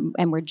motives,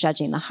 and we're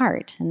judging the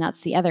heart. And that's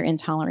the other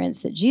intolerance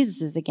that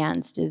Jesus is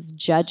against, is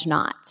judge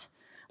not,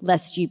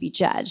 lest you be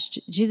judged.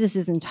 Jesus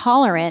is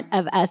intolerant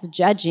of us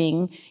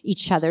judging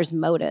each other's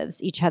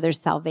motives, each other's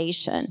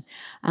salvation.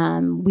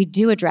 We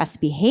do address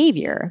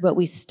behavior, but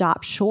we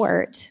stop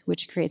short,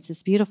 which creates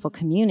this beautiful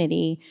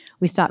community.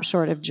 We stop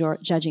short of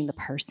judging the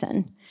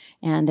person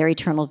and their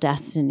eternal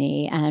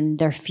destiny and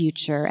their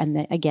future,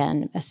 and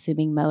again,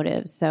 assuming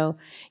motives. So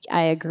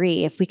I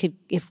agree.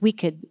 If we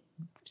could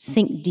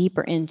sink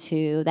deeper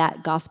into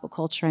that gospel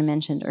culture I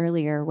mentioned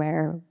earlier,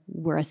 where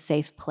we're a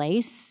safe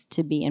place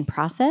to be in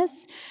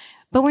process,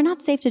 but we're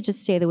not safe to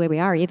just stay the way we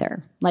are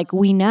either. Like,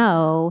 we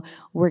know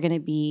we're going to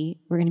be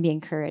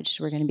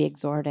encouraged, we're going to be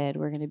exhorted,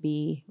 we're going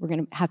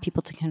to have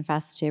people to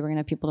confess to, we're going to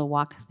have people to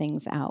walk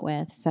things out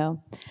with. So,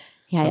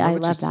 yeah, I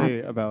love that. What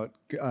you say about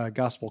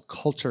gospel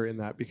culture in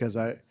that, because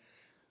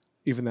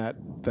even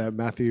that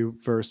Matthew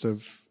verse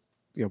of,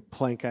 you know,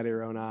 plank out of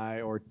your own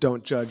eye, or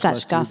don't judge Such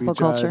lest gospel you be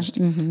culture. judged.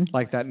 Mm-hmm.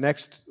 Like, that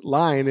next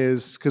line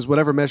is, because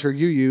whatever measure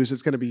you use,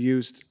 it's going to be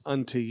used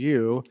unto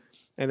you.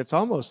 And it's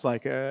almost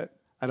like I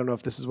don't know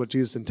if this is what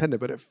Jesus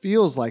intended, but it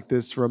feels like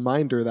this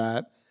reminder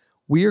that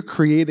we are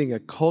creating a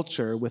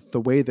culture with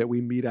the way that we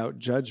mete out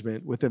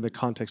judgment within the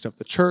context of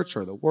the church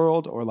or the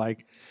world, or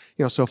like,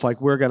 you know, so if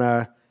like we're going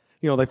to,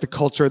 you know, like the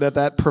culture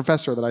that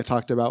professor that I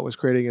talked about was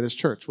creating in his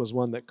church was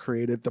one that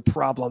created the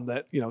problem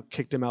that, you know,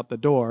 kicked him out the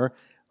door.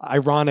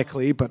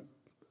 Ironically, but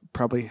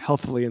probably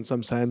healthily in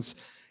some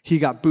sense, he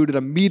got booted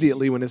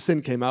immediately when his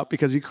sin came out,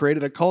 because he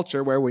created a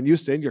culture where when you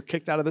sin, you're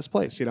kicked out of this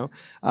place, you know.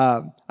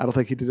 I don't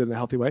think he did it in a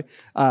healthy way.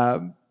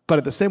 But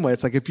at the same way,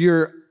 it's like if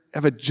you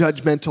have a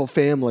judgmental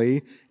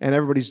family and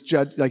everybody's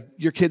judged, like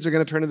your kids are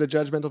going to turn into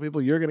judgmental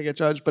people, you're going to get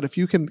judged. But if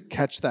you can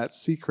catch that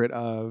secret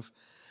of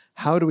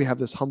how do we have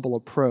this humble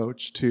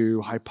approach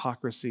to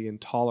hypocrisy,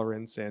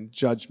 intolerance, and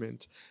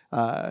judgment,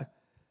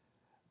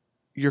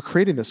 you're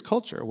creating this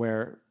culture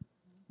where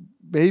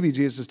maybe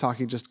Jesus is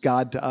talking just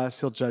God to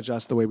us. He'll judge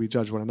us the way we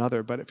judge one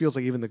another. But it feels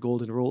like even the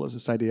golden rule is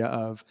this idea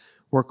of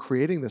we're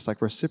creating this like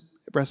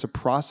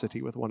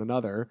reciprocity with one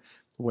another,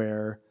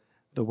 where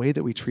the way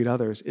that we treat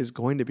others is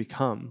going to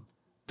become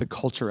the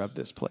culture of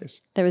this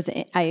place.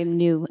 I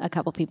knew a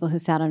couple people who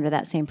sat under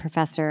that same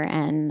professor,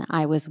 and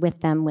I was with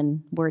them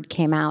when word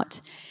came out.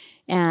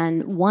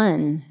 And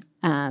one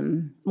of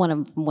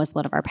them was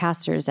one of our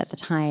pastors at the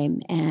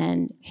time,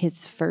 and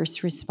his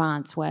first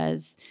response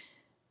was,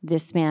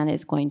 this man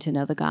is going to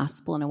know the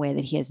gospel in a way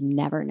that he has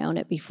never known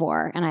it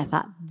before. And I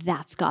thought,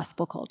 that's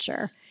gospel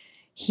culture.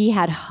 He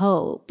had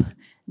hope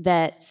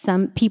that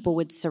some people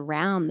would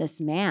surround this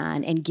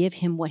man and give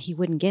him what he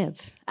wouldn't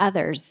give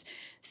others,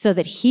 so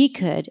that he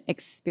could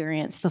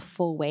experience the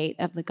full weight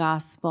of the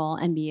gospel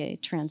and be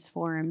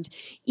transformed,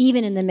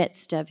 even in the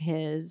midst of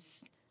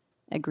his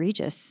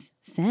egregious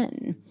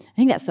sin. I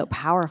think that's so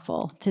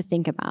powerful to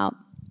think about.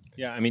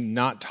 Yeah, I mean,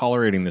 not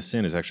tolerating the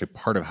sin is actually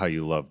part of how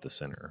you love the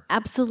sinner.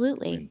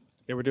 Absolutely.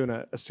 Yeah, we're doing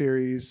a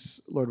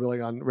series, Lord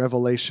willing, on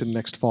Revelation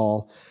next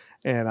fall.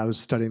 And I was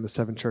studying the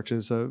 7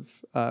 churches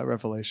of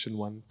Revelation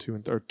 1, 2,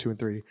 and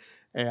 3.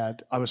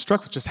 And I was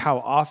struck with just how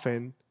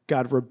often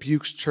God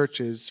rebukes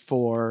churches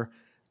for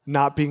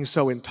not being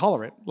so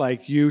intolerant.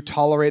 Like you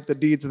tolerate the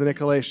deeds of the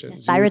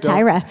Nicolaitans.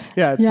 Thyatira.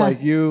 Yeah, it's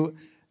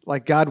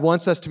like God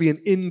wants us to be an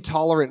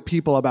intolerant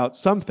people about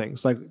some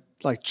things,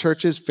 like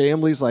churches,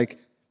 families, like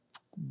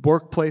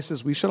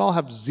workplaces. We should all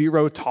have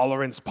zero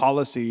tolerance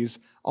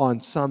policies on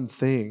some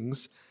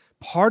things.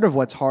 Part of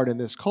what's hard in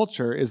this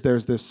culture is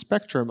there's this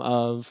spectrum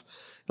of,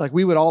 like,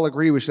 we would all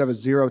agree we should have a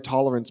zero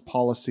tolerance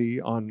policy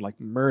on like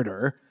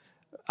murder,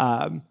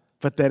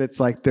 but then it's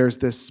like there's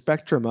this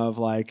spectrum of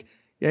like,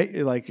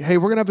 hey,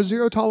 we're gonna have a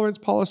zero tolerance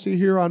policy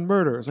here on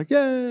murder. It's like,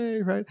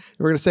 yay, right? And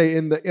we're gonna say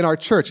in our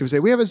church, we say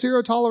we have a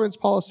zero tolerance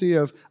policy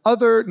of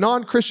other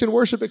non-Christian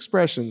worship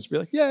expressions. Be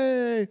like,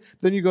 yay.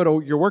 Then you go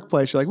to your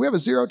workplace, you're like, we have a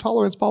zero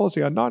tolerance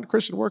policy on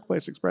non-Christian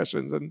workplace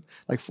expressions, and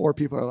like 4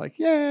 people are like,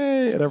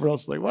 yay, and everyone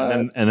else is like, what?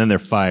 And then they're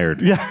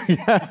fired. Yeah,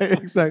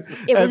 exactly.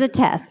 It was a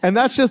test. And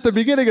that's just the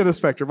beginning of the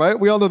spectrum, right?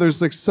 We all know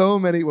there's like so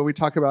many when we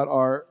talk about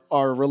our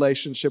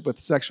relationship with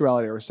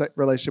sexuality, or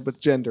relationship with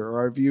gender, or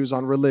our views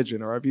on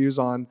religion, or our views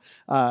on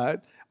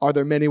are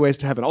there many ways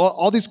to heaven?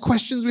 All these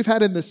questions we've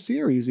had in this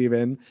series,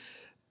 even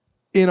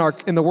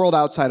in the world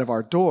outside of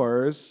our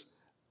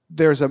doors,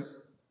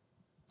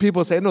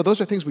 people say, no,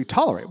 those are things we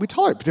tolerate. We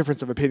tolerate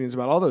difference of opinions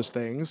about all those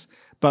things,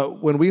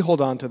 but when we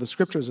hold on to the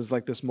scriptures as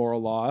like this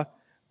moral law,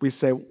 we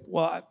say,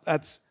 well,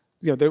 that's,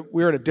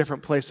 we're at a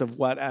different place of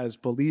what as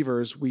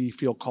believers we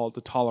feel called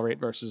to tolerate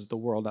versus the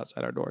world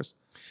outside our doors.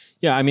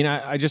 Yeah, I mean,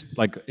 I just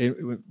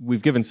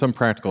we've given some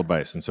practical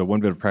advice. And so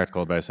one bit of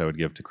practical advice I would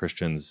give to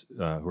Christians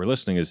who are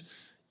listening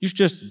is you should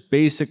just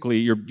basically,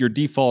 your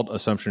default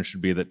assumption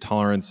should be that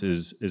tolerance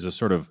is a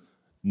sort of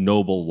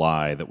noble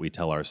lie that we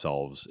tell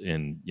ourselves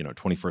in,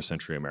 21st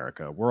century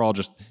America. We're all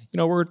just,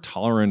 we're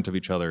tolerant of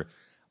each other.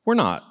 We're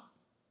not.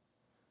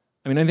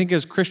 I mean, I think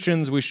as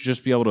Christians, we should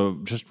just be able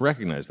to just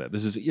recognize that.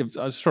 This is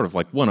sort of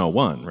like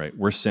 101, right?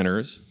 We're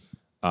sinners.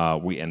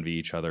 We envy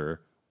each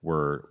other.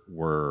 We're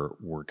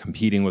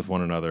competing with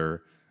one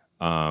another.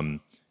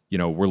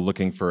 We're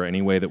looking for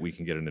any way that we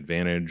can get an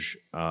advantage,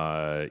 in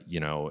our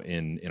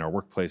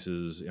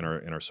workplaces, in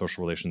our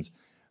social relations,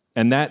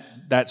 and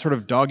that sort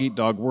of dog eat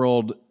dog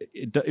world,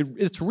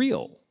 it's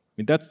real. I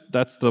mean,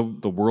 that's the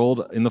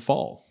world in the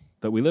fall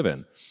that we live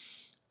in,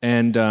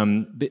 and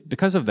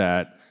because of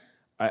that,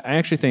 I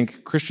actually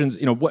think Christians,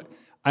 I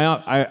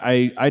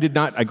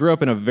grew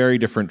up in a very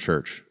different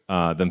church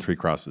than Three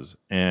Crosses,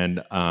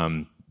 and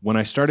when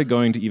I started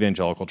going to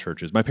evangelical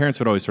churches, my parents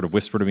would always sort of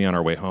whisper to me on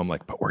our way home,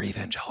 like, "But we're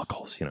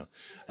evangelicals,"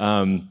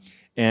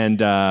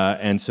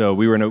 and so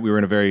we were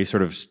in a very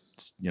sort of,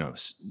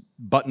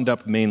 buttoned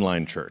up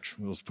mainline church.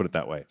 Let's put it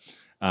that way.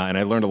 And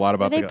I learned a lot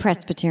about. Were they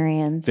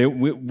Presbyterians?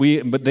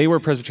 But they were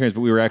Presbyterians,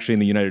 but we were actually in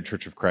the United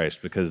Church of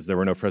Christ because there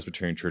were no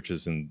Presbyterian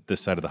churches in this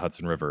side of the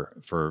Hudson River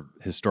for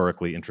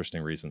historically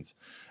interesting reasons.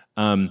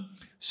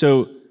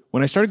 So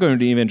when I started going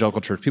to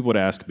evangelical church, people would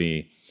ask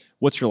me,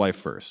 "What's your life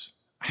verse?"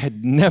 I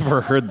had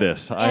never heard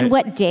this. And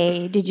what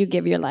day did you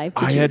give your life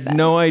to Jesus? I had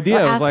no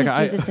idea. Or I was like,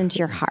 Jesus into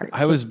your heart.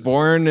 I was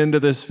born into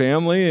this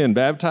family and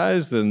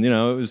baptized, and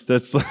that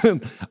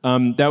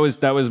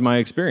was my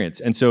experience.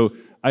 And so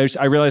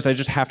I realized I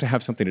just have to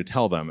have something to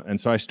tell them. And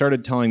so I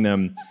started telling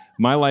them,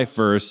 my life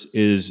verse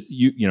is,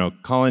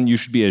 Colin, you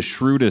should be as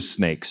shrewd as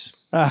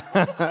snakes.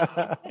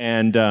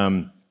 And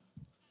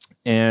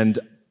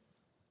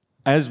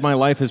as my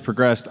life has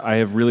progressed, I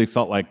have really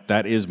felt like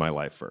that is my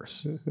life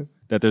verse.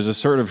 That there's a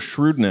sort of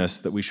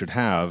shrewdness that we should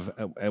have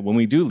when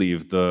we do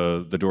leave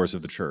the doors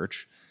of the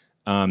church.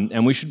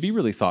 And we should be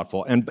really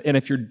thoughtful. And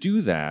if you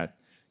do that,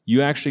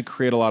 you actually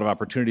create a lot of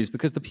opportunities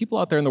because the people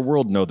out there in the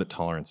world know that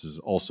tolerance is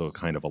also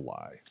kind of a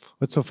lie.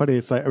 What's so funny,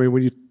 it's like,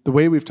 the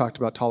way we've talked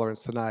about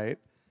tolerance tonight,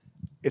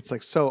 it's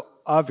like so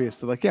obvious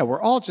that like, yeah,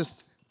 we're all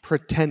just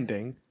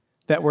pretending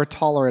that we're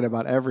tolerant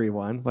about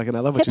everyone. Like, and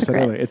I love what Hypocrites. you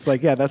said earlier. It's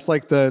like, yeah,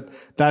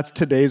 that's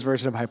today's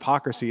version of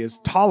hypocrisy is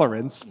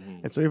tolerance.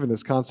 Mm-hmm. And so even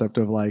this concept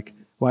of like,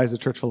 why is the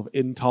church full of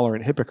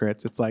intolerant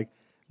hypocrites? It's like,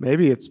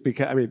 maybe it's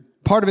because,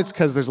 part of it's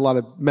because there's a lot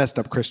of messed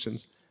up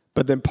Christians.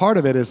 But then part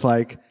of it is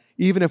like,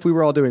 even if we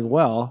were all doing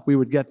well, we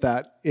would get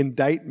that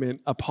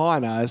indictment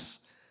upon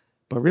us.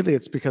 But really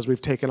it's because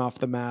we've taken off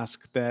the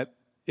mask that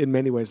in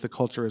many ways the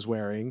culture is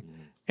wearing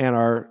and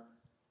are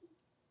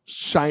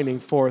shining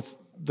forth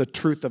the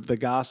truth of the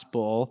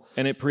gospel.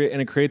 And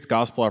it creates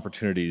gospel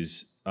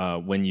opportunities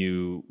when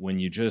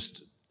you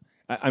just,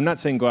 I'm not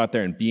saying go out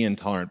there and be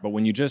intolerant, but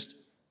when you just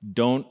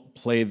don't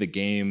play the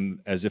game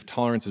as if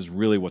tolerance is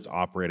really what's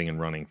operating and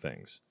running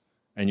things.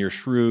 And you're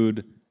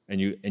shrewd and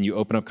you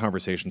open up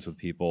conversations with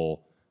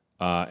people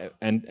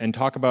and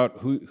talk about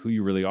who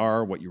you really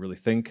are, what you really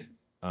think,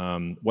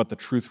 what the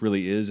truth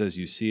really is as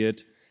you see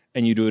it,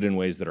 and you do it in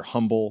ways that are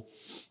humble,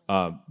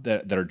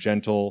 that are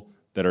gentle,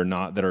 that are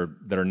not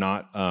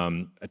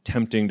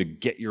attempting to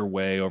get your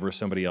way over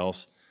somebody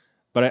else.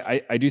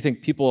 But I do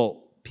think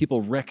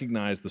people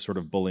recognize the sort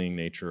of bullying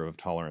nature of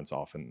tolerance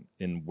often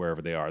in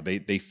wherever they are.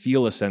 They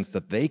feel a sense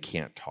that they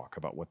can't talk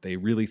about what they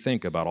really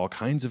think about all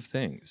kinds of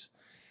things.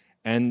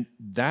 And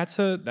that's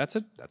a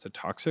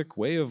toxic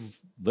way of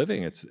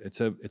living.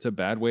 It's a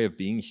bad way of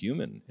being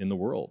human in the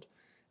world.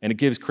 And it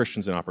gives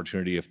Christians an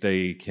opportunity, if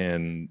they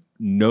can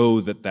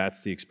know that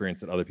that's the experience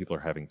that other people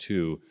are having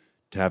too,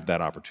 to have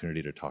that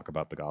opportunity to talk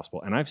about the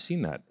gospel. And I've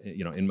seen that,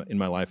 in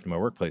my life, in my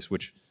workplace,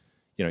 which,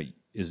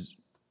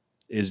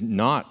 is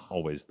not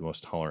always the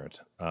most tolerant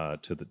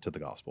to the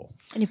gospel.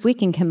 And if we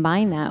can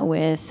combine that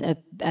with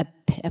a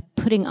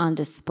putting on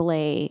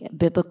display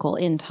biblical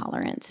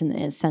intolerance in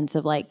the sense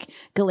of like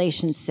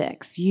Galatians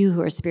 6, you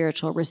who are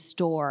spiritual,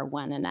 restore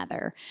one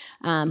another,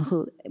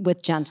 who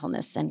with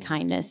gentleness and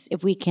kindness.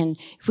 If we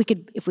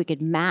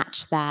could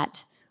match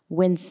that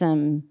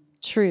winsome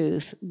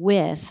truth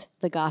with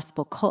the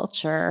gospel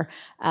culture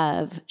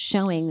of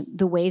showing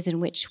the ways in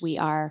which we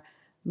are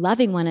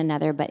loving one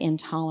another, but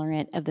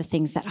intolerant of the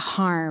things that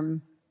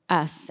harm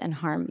us and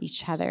harm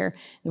each other,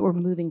 that we're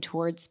moving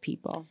towards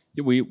people.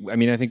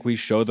 I think we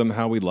show them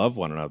how we love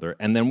one another,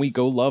 and then we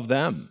go love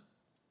them.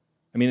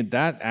 I mean,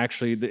 that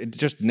actually, it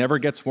just never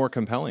gets more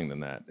compelling than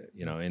that,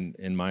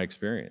 in my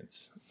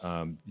experience.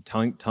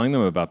 Telling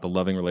them about the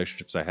loving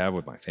relationships I have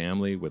with my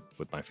family,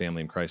 with my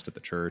family in Christ at the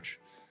church.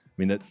 I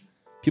mean, that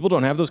people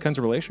don't have those kinds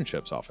of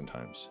relationships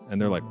oftentimes. And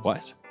they're like,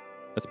 what?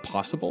 That's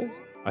possible?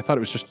 I thought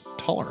it was just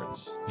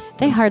tolerance.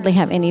 They hardly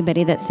have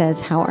anybody that says,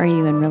 how are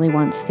you, and really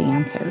wants the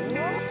answer.